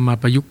งพระเจ้ามา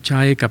ประยุกต์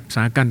ใช้กับ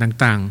สถานกา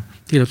รณ์ต่า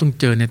งๆที่เราต้อง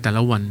เจอในแต่ละ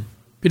วั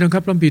นพี่น้อง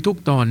ครับพระคัมภีร์ทุ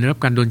กตอนได้รับ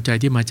การดลใ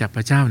จที่มาจากพ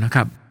ระเจ้านะ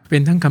ครับเป็น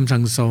ทั้งคำ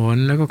สั่งสอ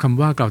นแล้วก็ค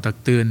ำว่ากล่า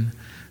วตักเตือ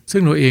นซึ่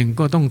งเราเอ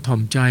งก็ต้องถ่อ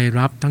มใ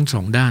จรับทั้ง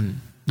สองด้า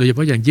นโดยเฉ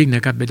พาะอย่างยิ่ง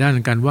นะครับในด้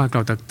านการว่า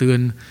กล่าวตักเตือ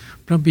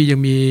นพระคั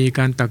มภีร์ยังมี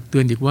การตักเตือ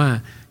นอีกว่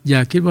าอย่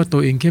าคิดว่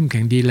าตัวเองเข้มแข็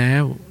งดีแ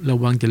ล้วร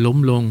ะวังจะล้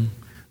มล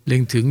งเล็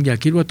งถึงอย่า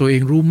คิดว่าตัวเ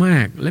องรู้ม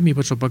ากแล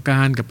ะมีประสบ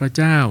การณ์กับพระเ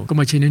จ้าก็ไ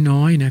ม่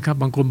ใช่น้อยๆนะครับ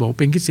บางคนบอก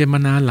เป็นคริสเตียนมาน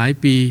านหล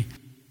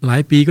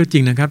ายปีก็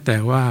จริงนะครับ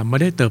แต่ว่า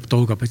ไม่ได้เติบ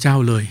โตกับพระ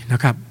เจ้าเลยน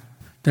ะครั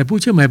บแต่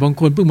ผู้เชื่อใหม่บา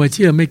งคนเพิ่งมา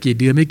เชื่อไม่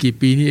กี่เดือนไม่กี่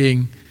ปีนี่เอง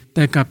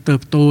แต่กลับเติ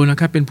บโตน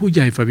ะครับเป็นผู้ให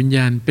ญ่ฝ่ายวิญญ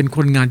าณเป็น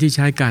คนงานที่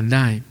ใช้การ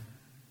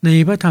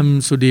ได้ในพระธร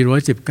รมสุดี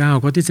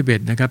119ข้อที่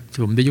11นะครับ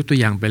ผมได้ยกตัว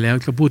อย่างไปแล้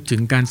วก็พูดถึ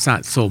งการ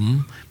สะ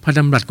สมพระด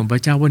ำรัสของพระ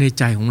เจ้าไว้ใ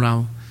นใจของเร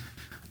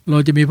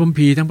าจะมีพระคั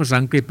มภีร์ทั้งภาษ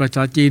าอังกฤษภาษ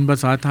าจีนภา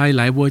ษาไทยห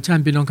ลายเวอร์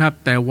ชันพี่น้องครับ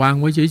แต่วาง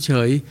ไว้เ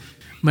ฉย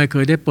ๆไม่เค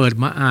ยได้เปิด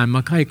มาอ่าน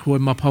มาไข้ครว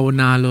ญมาภาว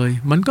นาเล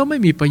ยมันก็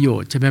ไม่มีประโย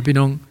ชน์ใช่ไหมพี่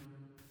น้อง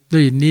ด้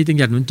วยนี้จึง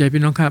อยากหนุนใจ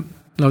พี่น้องครั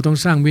บเราต้อง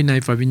สร้า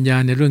งวินัยฝ่ายวิญญ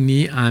าณในเรื่อง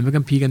นี้อ่านพระ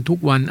คัมภีร์กันทุ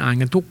กวันอ่าน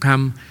กันทุก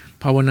คำ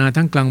ภาวน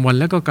าทั้งกลางวัน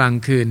และก็กลา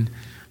งคืน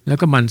แล้ว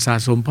ก็หมั่นส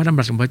ะสมพระดำ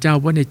รัสของพระเจ้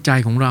าไว้ใน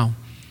ใจของเรา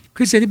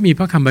คริสเตียนที่มี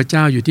พระคำพระ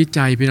เจ้าอยู่ที่ใ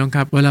จพี่น้อง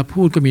ครับเวลา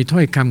พู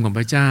ดก็มีถ้อยคำของ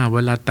พระเจ้าเ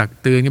วลาตัก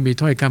เตือ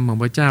นก็มีถ้อยคำของ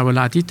พระเจ้าเวล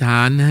าอธิษฐ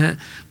าน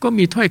ก็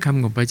มีถ้อย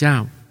คำของพระ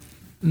เจ้า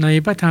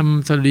ในพระธรร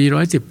มสดุดี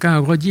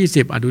119ข้อ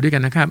20ดูด้วย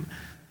กันนะครั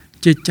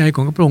บจิตใจ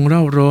ของพระองค์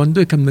เร่าร้อนด้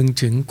วยคำนึ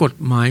งถึง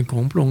กฎหมาย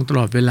ของพระองค์ตล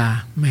อดเว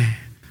ลาแห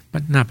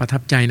มน่าปร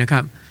ะทับใจนะ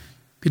ครับ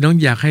พี่น้อ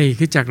งอยากให้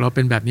คริสตจักรเรา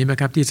เป็นแบบนี้ไห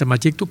มครับที่สม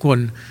าชิกทุกค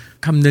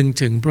นคำนึง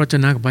ถึงพระวจ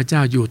นะของพระ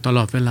เจ้าอยู่ตล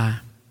อดเว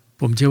ลา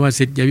ผมเชื่อว่า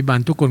ศิษยาภิบ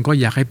าลทุกค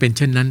นก็อยากให้เป็น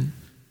เช่นนั้น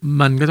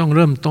มันก็ต้องเ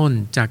ริ่มต้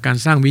นจากกา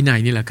รสร้างวินั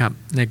ยนี่แหละครับ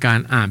ใน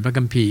การอ่านพระ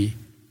คั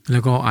มภีร์แ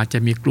ล้วก็อาจจะ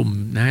มีกลุ่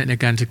มใ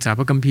นการศึกษาพ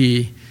ระคั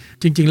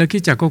มภีร์จริงๆแล้ว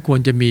คริสตจักรก็ค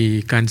วรจะ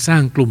มีการสร้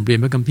างกลุ่มเรี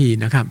ยนพระคัมภีร์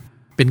นะครับ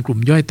เป็นกลุ่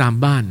มย่อยตาม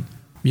บ้าน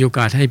มีโอ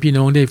กาสให้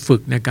พี่น้องได้ฝึ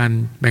กในก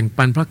ารแบ่ง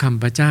ปันพระคำ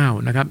พระเจ้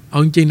านะครับเ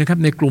อาจริงๆนะครั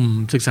บในก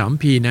ลุ่มศึกษาพระคั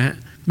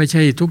มภีร์ไม่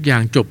ใช่ทุก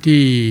อย่างจบที่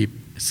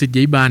ศิษย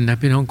าภิบาลนะ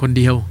พี่น้องค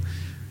นเดียว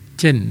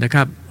เช่นนะ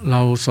ครับเร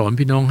าสอน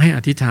พี่น้องให้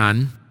อธิษฐา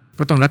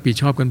นก็ต้องรับผิ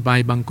ดชอบกันไ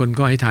ปบางคน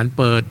ก็อธิษฐา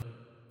นเปิ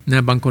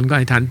ดบางคนก็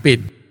อธิษฐานปิด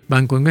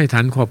บางคนก็อธิษฐ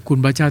านขอ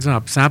บคุณพระเจ้าสำห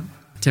รับทรั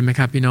พย์ใช่ไห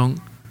มครับพี่น้อง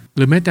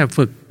หรือแม้แต่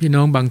ฝึกพี่น้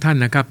องบางท่า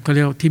นนะครับเขา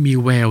เรียกที่มี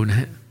แว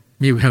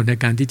วมีแววใน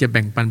การที่จะ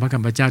แบ่งปันพระ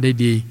คำพระเจ้าได้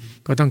ดี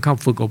ก็ต้องเข้า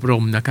ฝึกอบร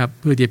มนะครั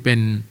บเพื่อที่เป็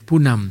นผู้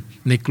นำ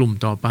ในกลุ่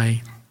มต่อ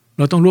ไป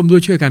เราต้องร่ว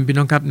มด้วยช่วยกัน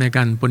พี่น้องครับในก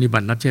าร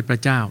ปฏิบัติรับใช้พระ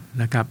เจ้า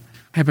นะครับ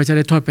ให้พระเจ้า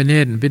ได้ทอดพระเ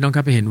นตรพี่น้อง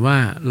ครับไปเห็นว่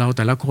าเรา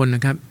แต่ละคนน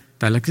ะครั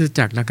บแต่ละคริส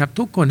ตจักรนะครั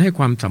บทุกคน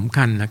ให้ความส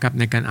ำคัญนะครับ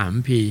ในการอ่านพระ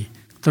คั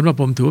มภีร์สำหรั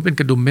บผมถือว่าเป็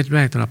นกระดุมเม็ดแ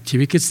รกสำหรับชี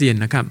วิตคริสเตียน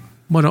นะครับ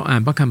เมื่อเราอ่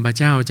านพระคำพระ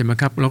เจ้าใช่ไหม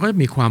ครับเราก็จ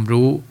ะมีควา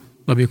มรู้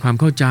เรามีควา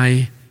มเข้าใ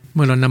จเ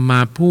มื่อเรานำม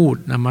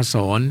าพูดนำมา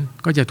สอ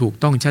นก็จะถูก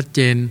ต้องชัดเ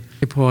จน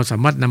พอสา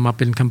มารถนำมา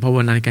เป็นคำภา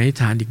วนาในการอธิษ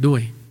ฐานอีกด้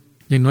วย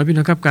อย่างน้อยพี่น้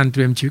องครับการเ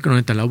ตรียมชีวิตของเรา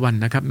ในแต่ละวัน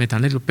นะครับในฐา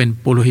นะที่เราเป็น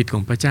ปุโรหิตข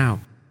องพระเจ้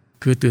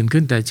าคือตื่น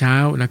ขึ้นแต่เช้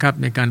านะครั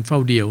บในการ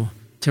เฝ้าเดี่ยว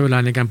ใช้เวล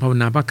าในการภา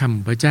วนาพระคำ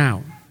ของพระ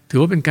เจ้าถื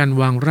อว่าเป็นกา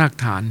รวางรา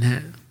กฐาน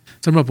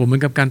สำหรับผมเหมือน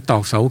กับการตอ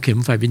กเสา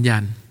เข็มฝ่ายวิญญ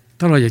าณ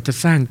ถ้าเราอยากจะ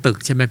สร้า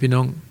งตึกใช่ไหม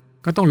พี่น้อ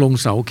งก็ต้องล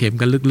งเสาเข็ม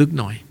กันลึก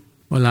ๆหน่อย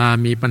เวลา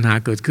มีปัญห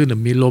าเกิดขึ้นหรื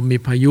อมีล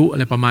มมีพายุอะไ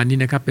รประมาณนี้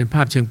นะครับเป็น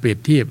ภาพเชิงเปรีย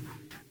บเทียบ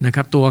นะ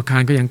ครับตัวอาค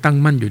ารก็ยังตั้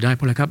งมั่นอยู่ได้เพ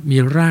ราะอะไรครั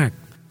บมีราก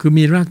คื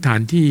อมีราก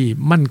ฐานที่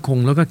มั่น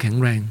คงแล้วก็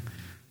แข็งแร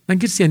งนัก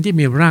คริสเตียนที่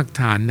มีรา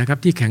กฐานนะ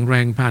ครับที่แข็งแ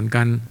รงผ่าน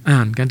กา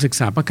รอ่านการศึ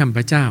กษาพระคำ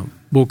พระเจ้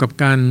าบวกกั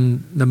บการ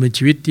ดำเนิน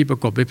ชีวิตที่ปร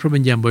ะกอบด้วยพร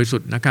ะวิญญาณบริสุ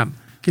ทธิ์นะครับ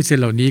คริสเตีย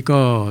นเหล่า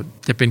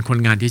นี้ก็จะเป็นค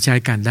นงานที่ใช้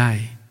การได้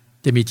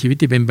จะมีชีวิ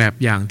ตที่เป็นแบ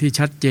บอย่าง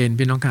ที่ชัดเจ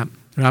นพี่น้องครับ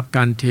รับก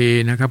าร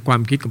เทนะครับคว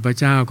ามคิดของพร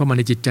ะเจ้าเข้าม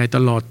าในจิตใจ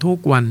ตลอดทุ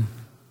กวัน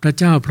พร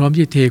ะเจ้าพร้อม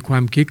ที่จะเทค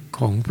วามคิด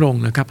ของพระอง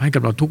ค์นะครับ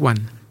ให้กับเราทุกวั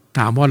นถ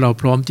ามว่าเรา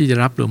พร้อมที่จะ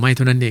รับหรือไม่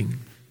เท่านั้นเอ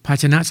งภ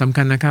าชนะสำ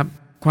คัญนะครั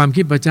บควา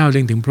มคิดพระเจ้าเ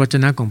ล็งถึงพระว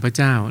จนะของพร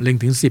ะเจ้าเล็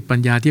งถึง10ปั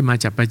ญญาที่มา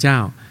จากพระ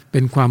เจ้า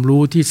เป็นความ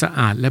รู้ที่สะ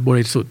อาดและ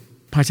บริสุท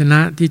ธิ์ภาช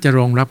นะที่จะร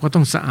องรั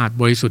บก็ต้องสะอาด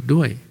บริสุท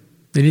ธิ์ด้ว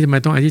ยดังนี้ทำไ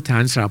มต้องอธิษฐ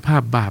านสารภ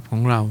าพบาปข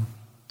องเร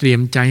าเตรีย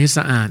มใจให้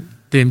สะอา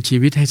ดเตรีย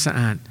มชีวิตให้ส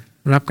ะอาด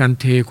รับการ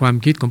เทความ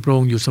คิดของพร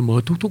ะองค์อยู่เสม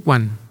อทุก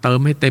ๆวัน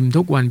เติมให้เต็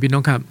มทุกวันพี่น้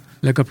องครับ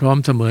แล้วก็พร้อ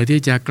มเสมอที่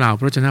จะกล่า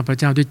วพระวจนะพร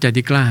ะเจ้าด้วยใ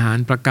จที่กล้าหา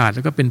ญประกาศแล้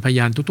วก็เป็นพ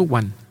ยานทุก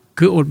ๆวัน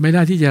คืออดไม่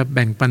ได้ที่จะ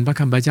แบ่งปันพระ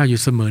คำพระเจ้าอ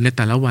ยู่เสมอในแ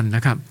ต่ละวันน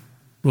ะครั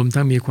บรวม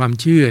ทั้งมีความ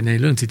เชื่อใ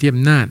นเรื่องสิทธิ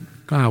อำนา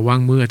จกล้าว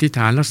างมืออธิษฐ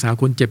านรักษ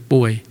าคนเจ็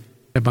บป่ว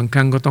ยแต่บางค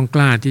รั้งก็ต้อง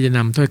กล้าที่จะน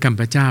ำถ้อยค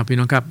ำพระเจ้า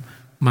พี่น้องครั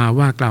บม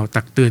าว่ากล่า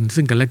วตักเตือ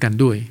นซึ่งกันและกัน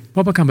ด้วยเพรา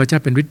ะพระคำพระเจ้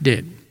าเป็นฤทธิ์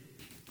เด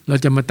ชเรา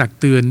จะมาตักเ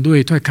ตือนด้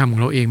วยถ้อยคำขอ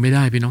งเราเองไม่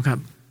ได้พี่น้องครับ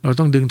เร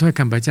าต้องดึงถ้อย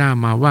คำพระเจ้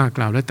ามาว่า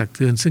กล่าวและตักเ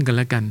ตือนซึ่งกันแ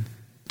ละกั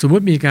นสมม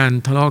ติมี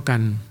การทะเลา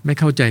ะกัน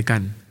ไม่เข้าใ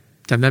จกัน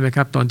จำได้ไหม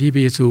ครับตอนที่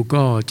พระเ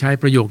ยซูก็ใช้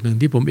ประโยคหนึ่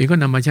งที่ผมเอ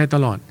งก็นำมาใช้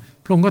ตลอด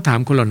พระองค์ก็ถ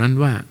ามคนเหล่านั้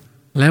นว่า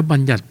แล้วบั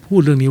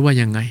ญญัติพูดเรื่องนี้ว่า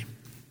ยังไ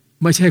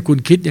งไม่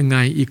ใช่คุณคิดยัง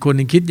ไงอีกค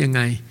นนึงคิดยัง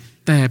ไง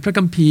แต่พระ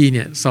คัมภีร์เ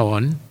นี่ยสอ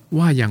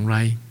นว่าอย่างไ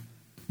ร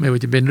ไม่ว่า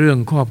จะเป็นเรื่อง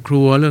ครอบค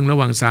รัวเรื่องระห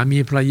ว่างสามี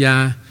ภรรยา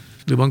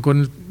หรือบางคน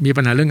มี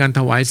ปัญหาเรื่องการ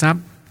ถวายทรัพ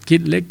ย์คิด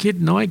เล็กคิด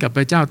น้อยกับพ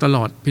ระเจ้าตล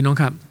อดพี่น้อง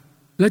ครับ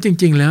แล้วจ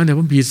ริงๆแล้วเนี่ยพ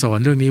ระคัมภีร์สอน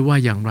เรื่องนี้ว่า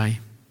อย่างไร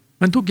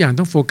มันทุกอย่าง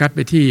ต้องโฟกัสไป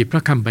ที่พร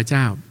ะคำพระเ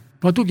จ้า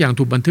เพราะทุกอย่าง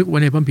ถูกบันทึกไว้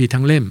ในพระคัมภีร์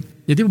ทั้งเล่ม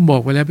อย่างที่ผมบอ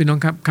กไว้แล้วพี่น้อง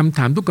ครับคำถ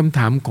ามทุกคำถ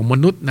ามของม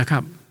นุษย์นะครั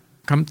บ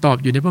คำตอบ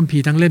อยู่ในพระคัมภี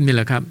ร์ทั้งเล่มนี่แ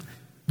หละครับ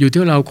อยู่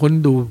ที่เราค้น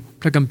ดู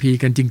พระคัมภีร์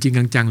กันจริง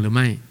ๆจังๆหรือไ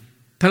ม่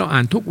ถ้าเราอ่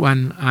านทุกวัน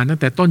อ่านตั้ง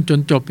แต่ต้นจน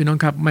จบพี่น้อง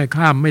ครับไม่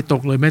ข้ามไม่ต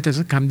กเลยแม้แต่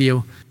สักคำเดียว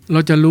เรา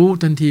จะรู้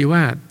ทันทีว่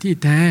าที่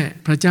แท้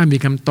พระเจ้ามี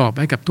คำตอบ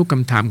ให้กับทุกค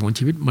ำถามของ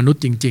ชีวิตมนุษ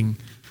ย์จริง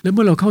ๆและเ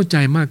มื่อเราเข้าใจ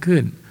มากขึ้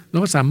นเรา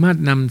ก็สามารถ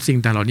นำสิ่ง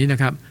ต่างเหล่านี้น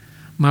ะครับ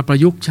มาประ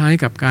ยุกต์ใช้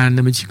กับการด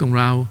ำเนินชีวิตของ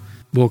เรา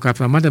บวกกับ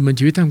สามารถดำเนิน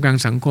ชีวิตท่ามกลาง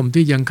สังคม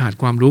ที่ยังขาด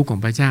ความรู้ของ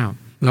พระเจ้า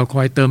เราค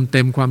อยเติมเ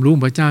ต็มความรู้ขอ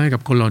งพระเจ้าให้กั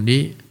บคนเหล่า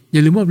นี้อย่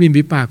าลืมว่าริม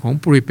ฝีปากของ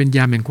ปุริตเป็นย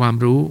ามแห่งความ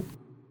รู้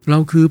เรา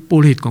คือปุ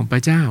ริตของพร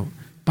ะเจ้า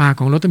ปาก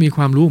ของเราต้องมีค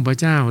วามรู้ของพระ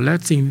เจ้าและ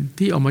สิ่ง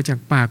ที่ออกมาจาก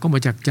ปากก็มา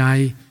จากใจ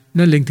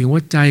นั่นเล็งถึงว่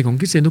าใจของ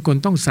คริสเตียนทุกคน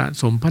ต้องสะ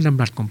สมพระด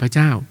ำรัสของพระเ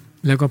จ้า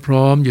แล้วก็พ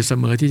ร้อมอยู่เส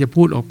มอที่จะ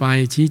พูดออกไป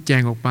ชี้แจ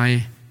งออกไป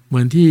เหมื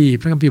อนที่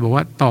พระคัมภีร์บอก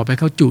ว่าต่อไป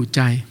เข้าจุใ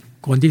จ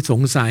คนที่ส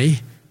งสัย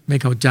ไม่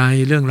เข้าใจ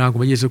เรื่องราวของ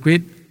พระเยซูคริส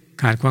ต์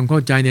ขาดความเข้า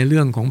ใจในเ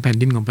รื่องของแผ่น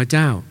ดินของพระเ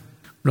จ้า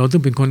เราต้อ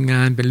งเป็นคนง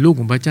านเป็นลูก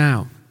ของพระเจ้า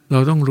เรา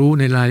ต้องรู้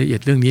ในรายละเอีย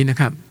ดเรื่องนี้นะ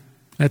ครับ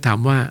และถาม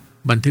ว่า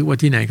บันทึกไว้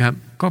ที่ไหนครับ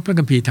ก็พระ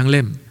คัมภีร์ทั้งเ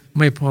ล่ม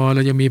ไม่พอเร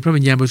ายังมีพระวิ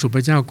ญญาณบริสุทธิ์พ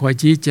ระเจ้าคอย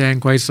ชี้แจง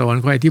คอยสอน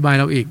คอยอธิบาย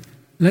เราอีก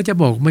แล้วจะ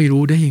บอกไม่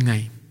รู้ได้ยังไง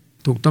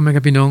ถูกต้องไหมค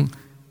รับพี่น้อง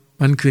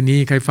วันคืนนี้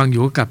ใครฟังอ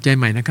ยู่ก็กลับใจ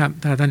ใหม่นะครับ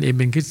ถ้าท่านเองเ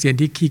ป็นคริสเตียน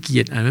ที่ขี้เกี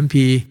ยจอ่านพระคัม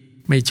ภีร์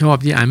ไม่ชอบ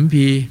ที่อ่านพระคัม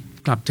ภีร์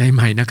กลับใจใ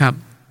หม่นะครับ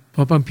เพร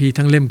าะพระคัมภีร์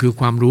ทั้งเล่มคือ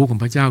ความรู้ของ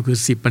พระเจ้าคือ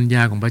10ปัญญ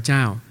าของพระเจ้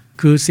า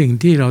คือสิ่ง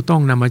ที่เราต้อ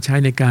งนำมาใช้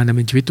ในการดำเ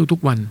นินชีวิตทุ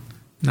กๆวัน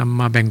นำ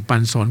มาแบ่งปั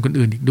นสอนคน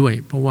อื่นอีกด้วย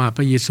เพราะว่าพ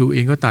ระเยซูเอ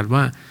งก็ตรัส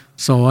ว่า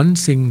สอน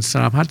สิ่งสา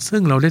รพัดซึ่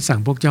งเราได้สั่ง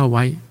พวกเจ้าไ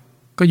ว้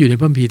ก็อยู่ใน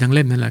พระคัมภีร์ทั้งเ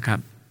ล่มนั่นแหละครับ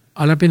เอ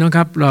าละพี่น้องค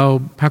รับเรา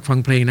พักฟัง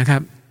เพลงนะครั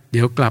บเ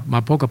ดี๋ยวกลับมา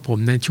พบกับผม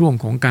ในช่วง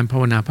ของการภา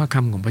วนาพระค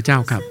ำของพระเจ้า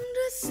ครับ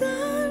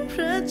พ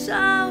ระเ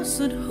จ้า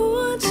สุดหั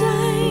วใจ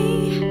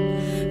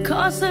ข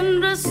อสร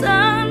รเส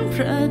ริญพ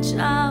ระเ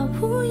จ้า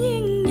ผู้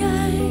ยิ่งให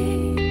ญ่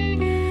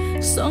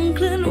ทรงเค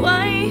ลื่อนไหว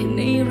ใ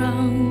นเรา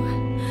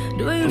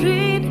ด้วย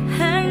ฤทธิ์แ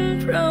ห่ง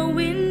พระ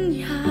วิญ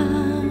ญา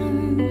ณ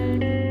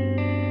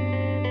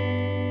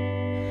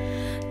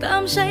ตา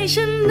มชัยช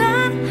นะ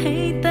ให้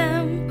เต็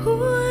มหั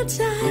วใ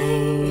จ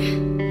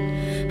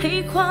ให้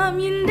ความ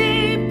ยินดี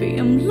เปี่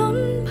ยมล้น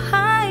ภ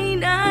าย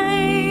ใน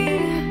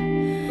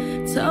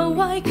ถว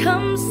ายค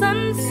ำสรร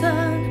เสริ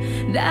ญ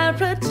แด่พ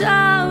ระเจ้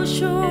า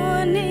ชั่ว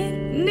นิ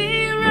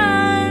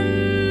รันด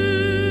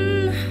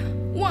ร์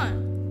One,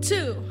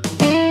 two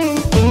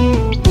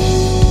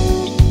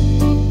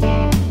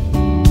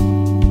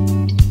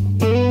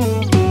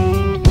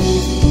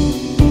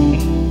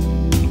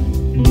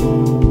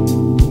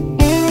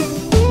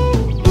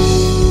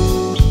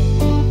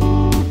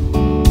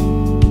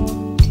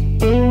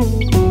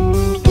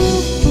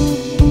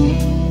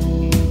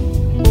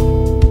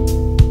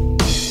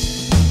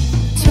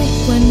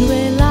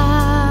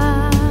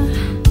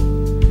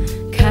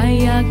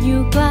อ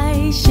ยู่ใกล้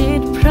ชิ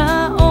ดพระ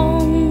อ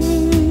งค์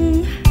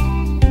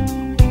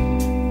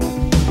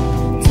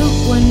ทุก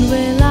วันเว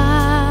ลา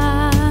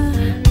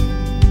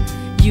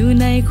อยู่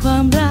ในควา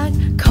มรัก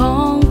ขอ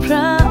งพร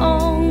ะอ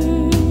งค์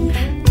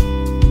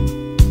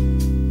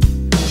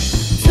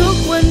ทุก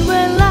วันเว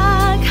ลา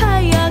ข้า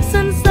อยากส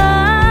รรเสริ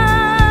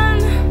ญ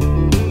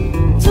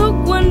ทุก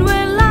วันเว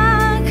ลา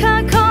ข้า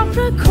ขอบพ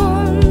ระคุ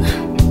ณ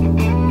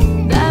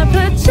แต่พ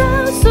ระเจ้า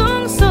สู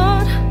งสุ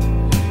ด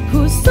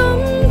ผู้สม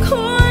ค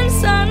วร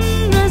สรร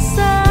เส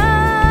ริ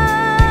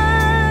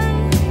ญ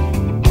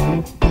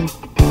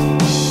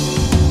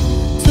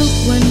ทุก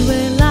วันเว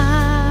ลา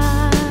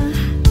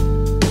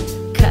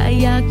ข้า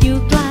อยากอยู่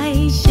ใกล้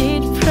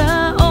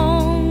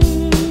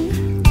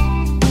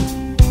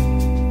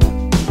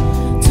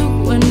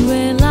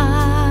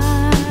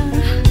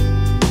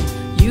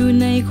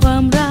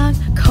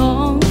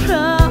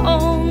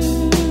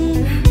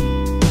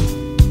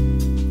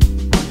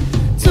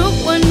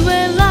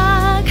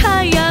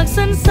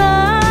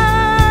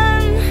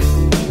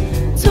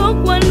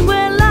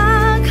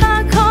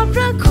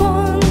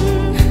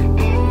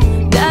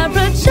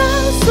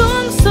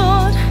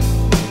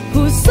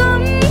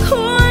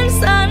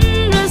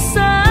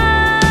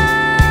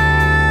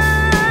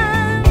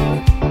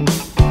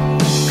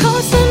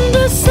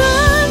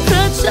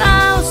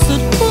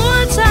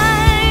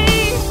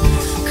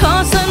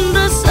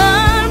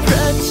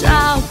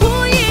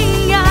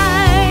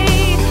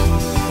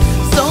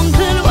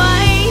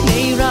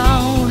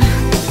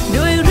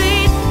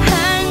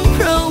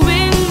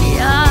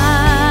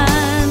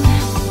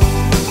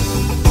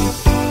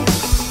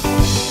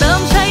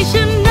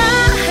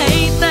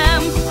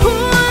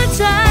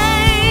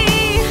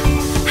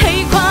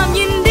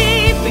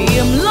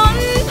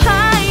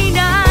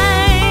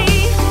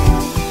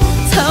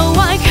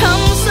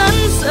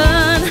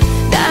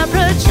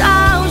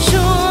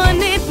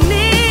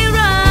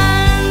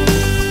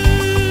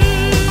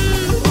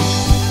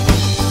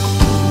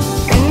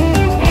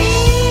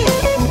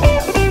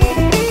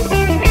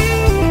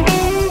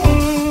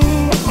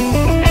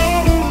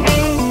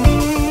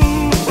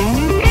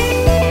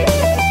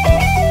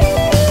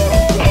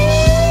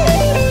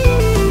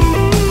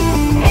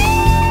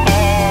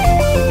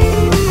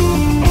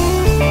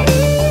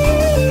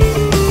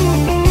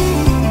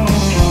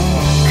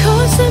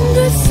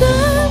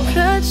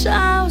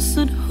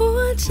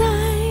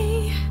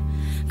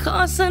อ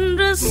สร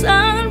รเสริ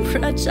ญพ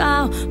ระเจ้า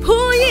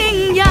ผู้ยิ่ง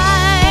ใหญ่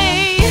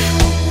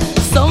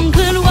ทรงเค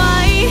ลื่อนไหว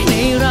ใน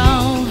เรา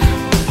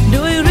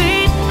ด้วยฤ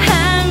ทธิ์แ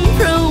ห่งพ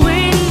ระ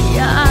วิญญ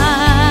า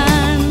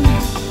ณ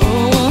โอ้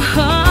โห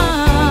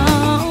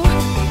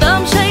เติ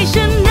มชัยช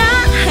นะ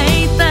ให้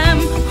เต็ม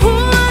หั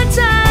วใ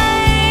จ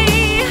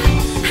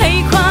ให้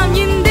ความ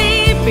ยินดี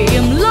เปี่ย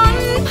มล้น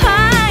ภ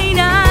าย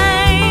ใน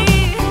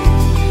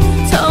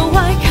ถว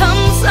ายค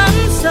ำสรร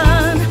เสริ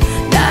ญ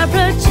แด่พ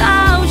ระเจ้า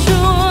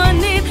ชั่ว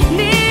นิจ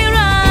นิ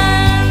รั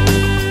นดร์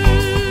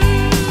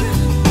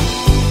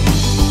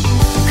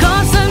ขอ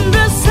สรร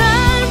เสริ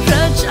ญพร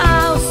ะเจ้า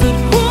สุด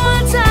หัว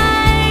ใจ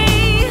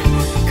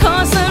ขอ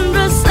สรร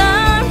เสริ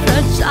ญพระ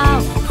เจ้า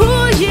ผู้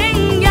ยิ่ง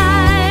ใหญ่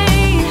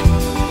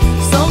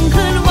ทรงเค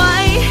ลื่อนไหว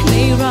ใน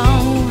เรา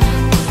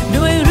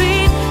ด้วยฤ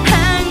ทธิ์แ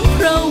ห่งพ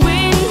ระ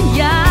วิญ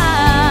ญา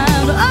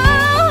ณ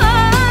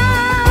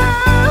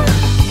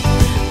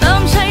เติ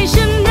มชัยช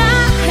นะ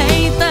ให้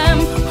เต็ม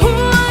หั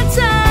วใ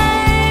จ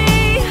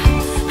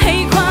ให้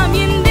ความ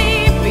ยินดี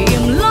เปี่ย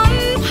มล้น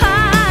ภ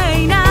าย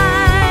ใน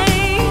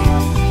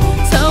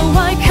ถว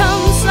ายค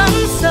ำสรร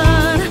เสริ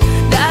ญ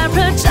แด่พ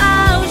ระเจ้า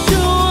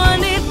ชั่ว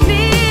นิจ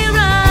นิ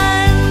รั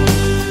นดร์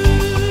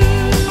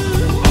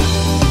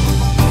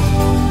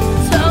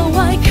ถว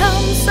ายค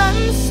ำสรร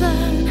เสริ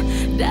ญ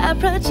แด่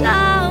พระเจ้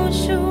า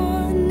ชั่ว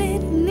นิ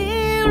จนิ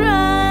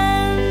รั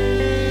นดร์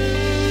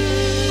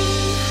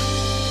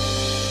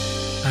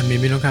อาเมน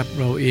พี่น้องครับ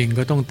เราเอง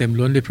ก็ต้องเต็ม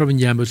ล้นด้วยพระวิญ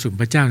ญาณบริสุทธิ์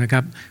พระเจ้านะค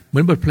รับเหมื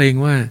อนบทเพลง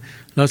ว่า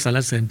เราสรร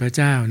เสริญพระเ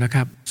จ้านะค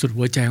รับสุด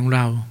หัวใจของเร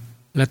า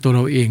และตัวเร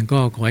าเองก็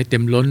ขอให้เต็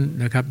มล้น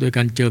นะครับโดยก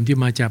ารเจิมที่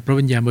มาจากพระ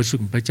วิญญาณบริสุท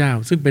ธิ์ของพระเจ้า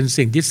ซึ่งเป็น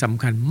สิ่งที่ส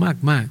ำคัญ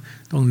มาก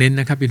ๆต้องเน้น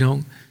นะครับพี่น้อง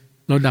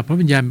เราดับพระ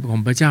วิญญาณของ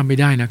พระเจ้าไม่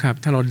ได้นะครับ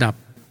ถ้าเราดับ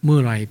เมื่อ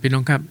ไหร่พี่น้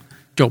องครับ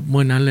จบเ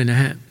มื่อนั้นเลยนะ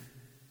ฮะ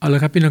เอาละ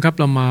ครับพี่น้องครับ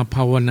เรามาภ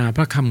าวนาพ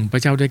ระคำของพร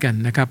ะเจ้าด้วยกัน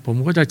นะครับผม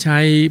ก็จะใช้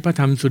พระ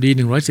ธรรมสดุดี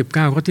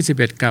119ข้อที่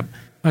11กับ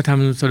พระธรรม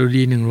สดุ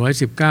ดี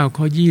119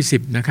ข้อ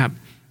20นะครับ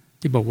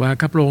ที่บอกว่า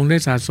ข้าพระองค์ได้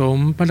สะสม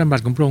พระดำรั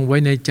สของพระองค์ไว้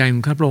ในใจขอ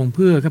งข้าพระองค์เ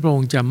พื่อข้าพระอ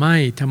งค์จะไม่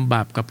ทำบ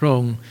าปกับพระอ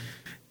งค์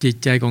จิต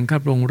ใจของข้า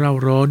พระองค์เร่า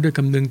ร้อนด้วยค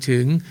ำนึงถึ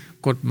ง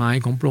กฎหมาย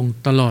ของพระองค์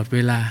ตลอดเว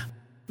ลา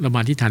เรามา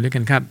อธิษฐานด้วย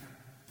กันครับ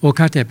โอ้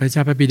ข้าแต่พระเจ้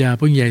าพระบิดา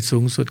ผู้ใหญ่สู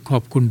งสุดขอ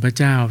บคุณพระ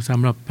เจ้าส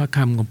ำหรับพระค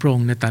ำของพระอง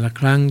ค์ในแต่ละ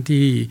ครั้ง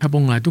ที่ข้าพระ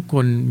องค์หลายทุกค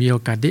นมีโอ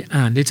กาสได้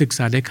อ่านได้ศึกษ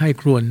าได้ใคร่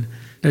ครวญ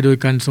และโดย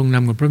การทรงน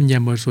ำของพระวิญญา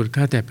ณบริสุทธิ์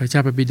ข้าแต่พระเจ้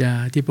าพระบิดา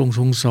ที่พระองค์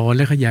ทรงสอนแ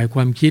ละขยายคว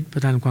ามคิดปร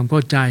ะทานความเข้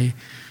าใจ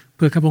เ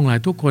พื่อข้าพระองค์หลาย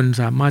ทุกคน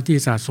สามารถที่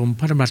สะสม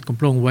พระดำรัสของ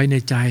พระองค์ไว้ใน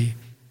ใจ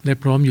และ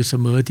พร้อมอยู่เส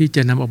มอที่จ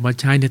ะนำออกมา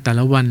ใช้ในแต่ล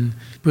ะวัน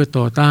เพื่อ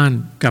ต่อต้าน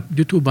กับ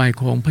ยุทโธบาย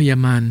ของพยา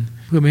มาร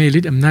เพื่อไม่ให้ฤ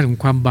ทธิ์อำนาจของ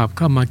ความบาปเ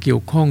ข้ามาเกี่ย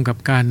วข้องกับ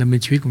การดำเนิ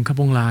นชีวิตของข้าพ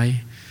ระองค์หลาย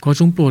ขอ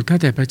ทรงโปรดข้า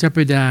แต่พระเจ้า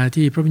บิดา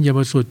ที่พระวิญญาณบ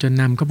ริสุทธิ์จะ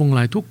นำข้าพระองค์ห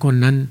ลายทุกคน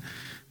นั้น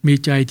มี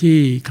ใจที่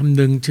คำ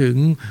นึงถึง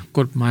ก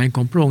ฎหมายข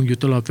องพระองค์อยู่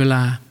ตลอดเวล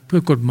าเพื่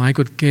อกฎหมาย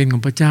กฎเกณฑ์ขอ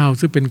งพระเจ้า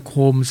ซึ่งเป็นโค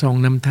มส่อง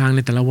นำทางใน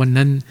แต่ละวัน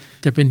นั้น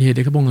จะเป็นเหตุใ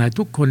ห้ข้าพระองค์หลาย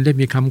ทุกคนได้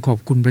มีคำขอบ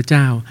คุณพระเ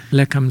จ้าแล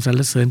ะคำสร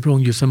รเสริญพระอง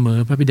ค์อยู่เสมอ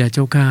พระบิดาเ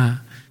จ้าข้า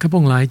ข้าพระ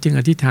องค์หลายจึง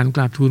อธิษฐานก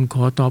ราบทูลข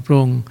อต่อพระ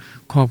องค์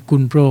ขอบคุ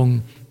ณพระองค์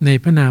ใน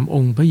พระนามอ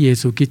งค์พระเย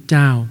ซูคริสต์เ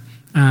จ้า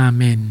อาเ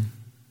มน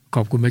ข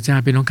อบคุณพระเจ้า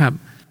พี่น้องครับ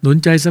หนุน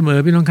ใจเสมอ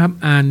พี่น้องครับ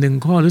อ่าน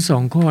1ข้อหรือ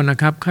2ข้อนะ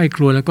ครับไข้ค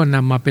รวญแล้วก็น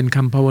ำมาเป็นค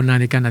ำภาวนา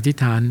ในการอธิษ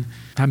ฐาน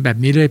ทำแบบ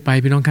นี้เรื่อยไป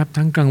พี่น้องครับ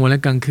ทั้งกลางวันแล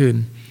ะกลางคืน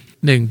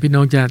1พี่น้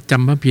องจะจ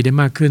ำพระคัมภีร์ได้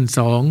มากขึ้น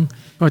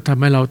2ก็ทำ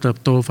ให้เราเติบ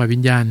โตฝ่ายวิ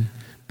ญญาณ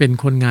เป็น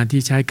คนงาน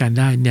ที่ใช้การ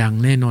ได้อย่าง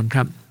แน่นอนค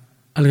รับ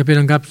เอาละครับพี่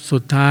น้องครับสุ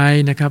ดท้าย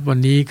นะครับวัน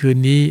นี้คืน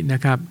นี้น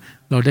ะครับ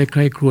เราได้ใค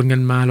ร่ครวญกั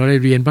นมาเราได้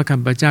เรียนพระค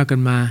ำพระเจ้ากัน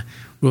มา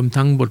รวม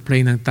ทั้งบทเพล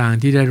งต่าง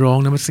ๆที่ได้ร้อง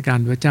นมัสการ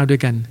พระเจ้าด้ว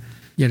ยกัน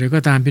อย่างไรก็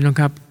ตามพี่น้อง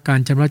ครับการ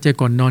ชำระใจ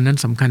ก่อนนอนนั้น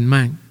สำคัญม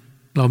าก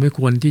เราไม่ค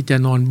วรที่จะ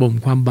นอนบ่ม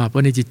ความบาปไ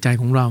ว้ในจิตใจ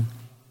ของเรา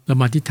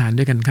มาอธิษฐาน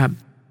ด้วยกันครับ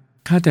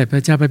ข้าแต่พร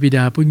ะเจ้าพระบิด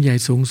าผู้ใหญ่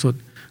สูงสุด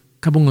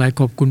ข้าพระองค์หลาย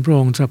ขอบคุณพระอ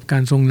งค์สำหรับกา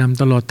รทรงน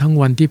ำตลอดทั้ง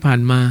วันที่ผ่า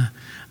นมา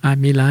อาจ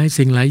มีหลาย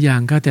สิ่งหลายอย่าง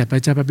ข้าแต่พร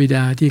ะเจ้าพระบิด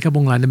าที่ข้าพระ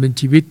องค์หลายดำเนิน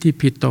ชีวิตที่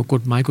ผิดต่อก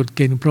ฎหมายกฎเก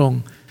ณฑ์ของพระอง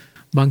ค์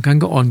บางครั้ง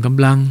ก็อ่อนก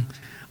ำลัง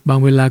บาง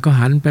เวลาก็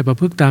หันไปประ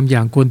พฤติตามอย่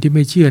างคนที่ไ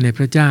ม่เชื่อในพ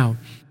ระเจ้า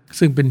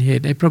ซึ่งเป็นเห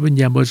ตุให้พระวิญ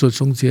ญาณบริสุทธิ์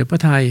ทรงเสียพระ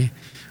ทัย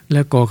แล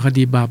ะก่อค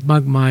ดีบาปมา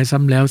กมายซ้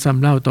ำแล้วซ้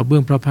ำเล่าต่อเบื้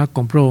องพระพักข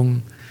องพระองค์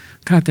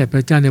ข้าแต่พร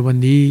ะเจ้าในวัน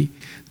นี้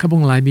ข้าพระอ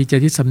งค์หลายมีใจ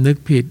ที่สำนึก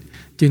ผิด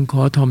จึงข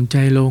อถ่อมใจ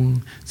ลง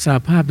สา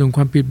ภาพถึงค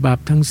วามผิดบาป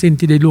ทั้งสิ้น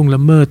ที่ได้ล่วงล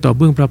ะเมิดต่อเ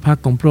บื้องพระพัก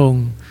ของพระอง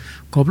ค์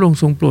ขอพระองค์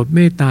ทรงโปรดเม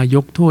ตตาย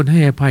กโทษให้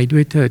อภัยด้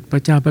วยเถิดพร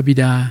ะเจ้าพระบิ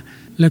ดา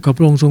และขอพ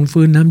ระองค์ทรง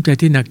ฟื้นน้ำใจ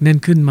ที่หนักแน่น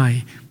ขึ้นใหม่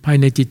ภาย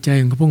ในจิตใจ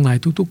ของข้าพระองค์หลาย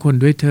ทุกๆคน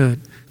ด้วยเถิด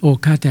โอ้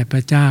ข้าแต่พร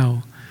ะเจ้า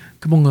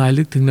ข้าพระองค์หลาย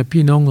ลึกถึง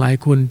พี่น้องหลาย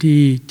คนที่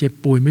เจ็บ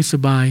ป่วยไม่ส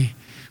บาย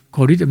ข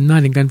อฤทธิ์อำนา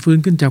จในการฟื้น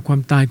ขึ้นจากควา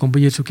มตายของพร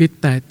ะเยซูคริสต์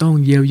แต่ต้อง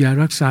เยียวยา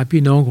รักษา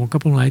พี่น้องของข้า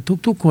พระองค์หลาย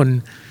ทุกๆคน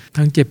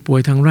ทั้งเจ็บป่วย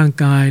ทางร่าง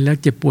กายและ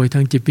เจ็บป่วยทา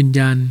งจิตวิญญ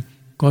าณ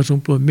ขอทรง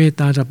โปรดเมต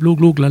ตาสำหรับ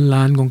ลูกๆหล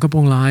านๆของข้าพระ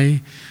องค์หลาย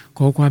ข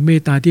อความเม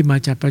ตตาที่มา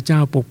จากพระเจ้า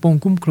ปกป้อง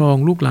คุ้มครอง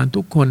ลูกหลาน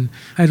ทุกคน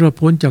ให้รอด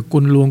พ้นจากก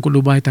ลลวงกล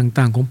อุบาย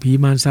ต่างๆของผี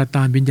มารซาต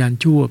านวิญญาณ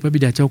ชั่วพระบิ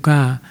ดาเจ้าข้า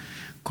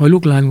ขอลู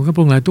กหลานของข้าพร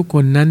ะองค์หลายทุกค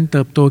นนั้นเ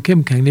ติบโตเข้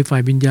มแข็งในฝ่า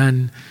ยวิญญาณ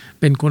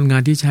เป็นคนงา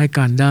นที่ใช้ก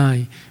ารได้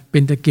เป็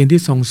นตะเกียง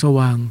ที่ส่องส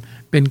ว่าง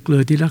เป็นเกลื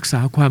อที่รักษา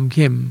ความเ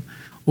ค็ม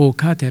โอ้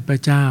ข้าแต่พระ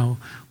เจ้า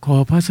ขอ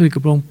พระสิริกั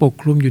บพระองค์ปก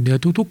คลุมอยู่เหนือ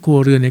ทุกๆครัว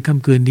เรือนในค่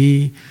ำคืนนี้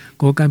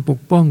ขอการปก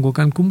ป้องขอ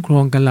การคุ้มครอ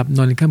งการหลับน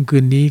อนในค่ำคื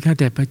นนี้ข้า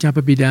แต่พระเจ้าพ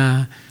ระบิดา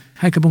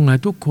ให้ข้าพงหลาย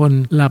ทุกคน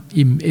หลับ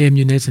อิ่มเอมอ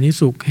ยู่ในสันติ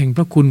สุขแห่งพ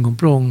ระคุณของ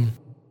พระองค์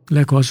แล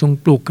ะขอทรง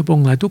ปลุกข้าพง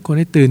หลายทุกคน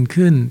ให้ตื่น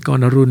ขึ้นก่อน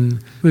อรุณ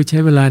เพื่อใช้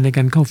เวลาในก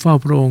ารเข้าเฝ้า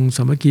พระองค์ส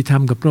ามัคคีธรร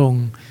มกับพระอง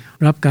ค์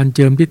รับการเ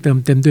จิมที่เติม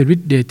เต็มด้วยฤ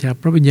ทธิ์เดชจาก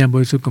พระวิญญาณบ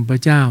ริสุทธิ์ของพร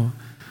ะเจ้า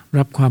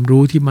รับความ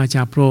รู้ที่มาจ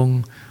ากพระองค์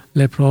แ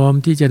ละพร้อม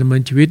ที่จะดำเนิ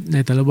นชีวิตใน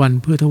แต่ละวัน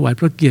เพื่อถวาย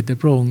พระเกียรติแด่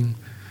พระองค์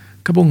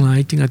ข้าพงหลาย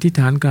จึงอธิษฐ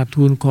านกราบ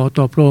ทูลขอ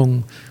ต่อพระองค์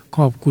ข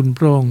อบคุณพ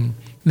ระองค์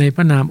ในพ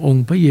ระนามอง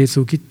ค์พระเยซู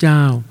คริสต์เจ้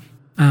า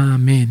อา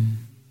เมน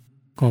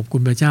ขอบคุ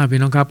ณพระเจ้าพี่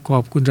น้องครับขอ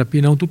บคุณสำหรับ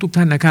พี่น้องทุกๆ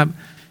ท่านนะครับ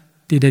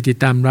ที่ได้ติด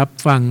ตามรับ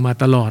ฟังมา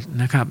ตลอด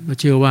นะครับ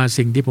เชื่อว่า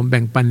สิ่งที่ผมแ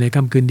บ่งปันใน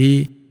ค่ำคืนนี้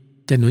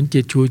จะหนุนจิ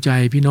ตชูใจ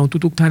พี่น้อง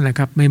ทุกๆท่านนะค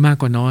รับไม่มาก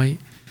กว่าน้อย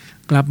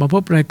กลับมาพ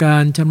บรายกา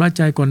รชำระใ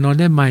จก่อนนอน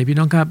ได้ใหม่พี่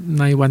น้องครับ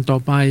ในวันต่อ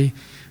ไป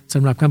ส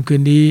ำหรับค่ำคื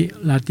นนี้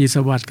ราตรีส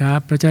วัสดิ์ครับ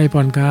พระเจ้าอวยพ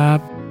รครั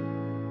บ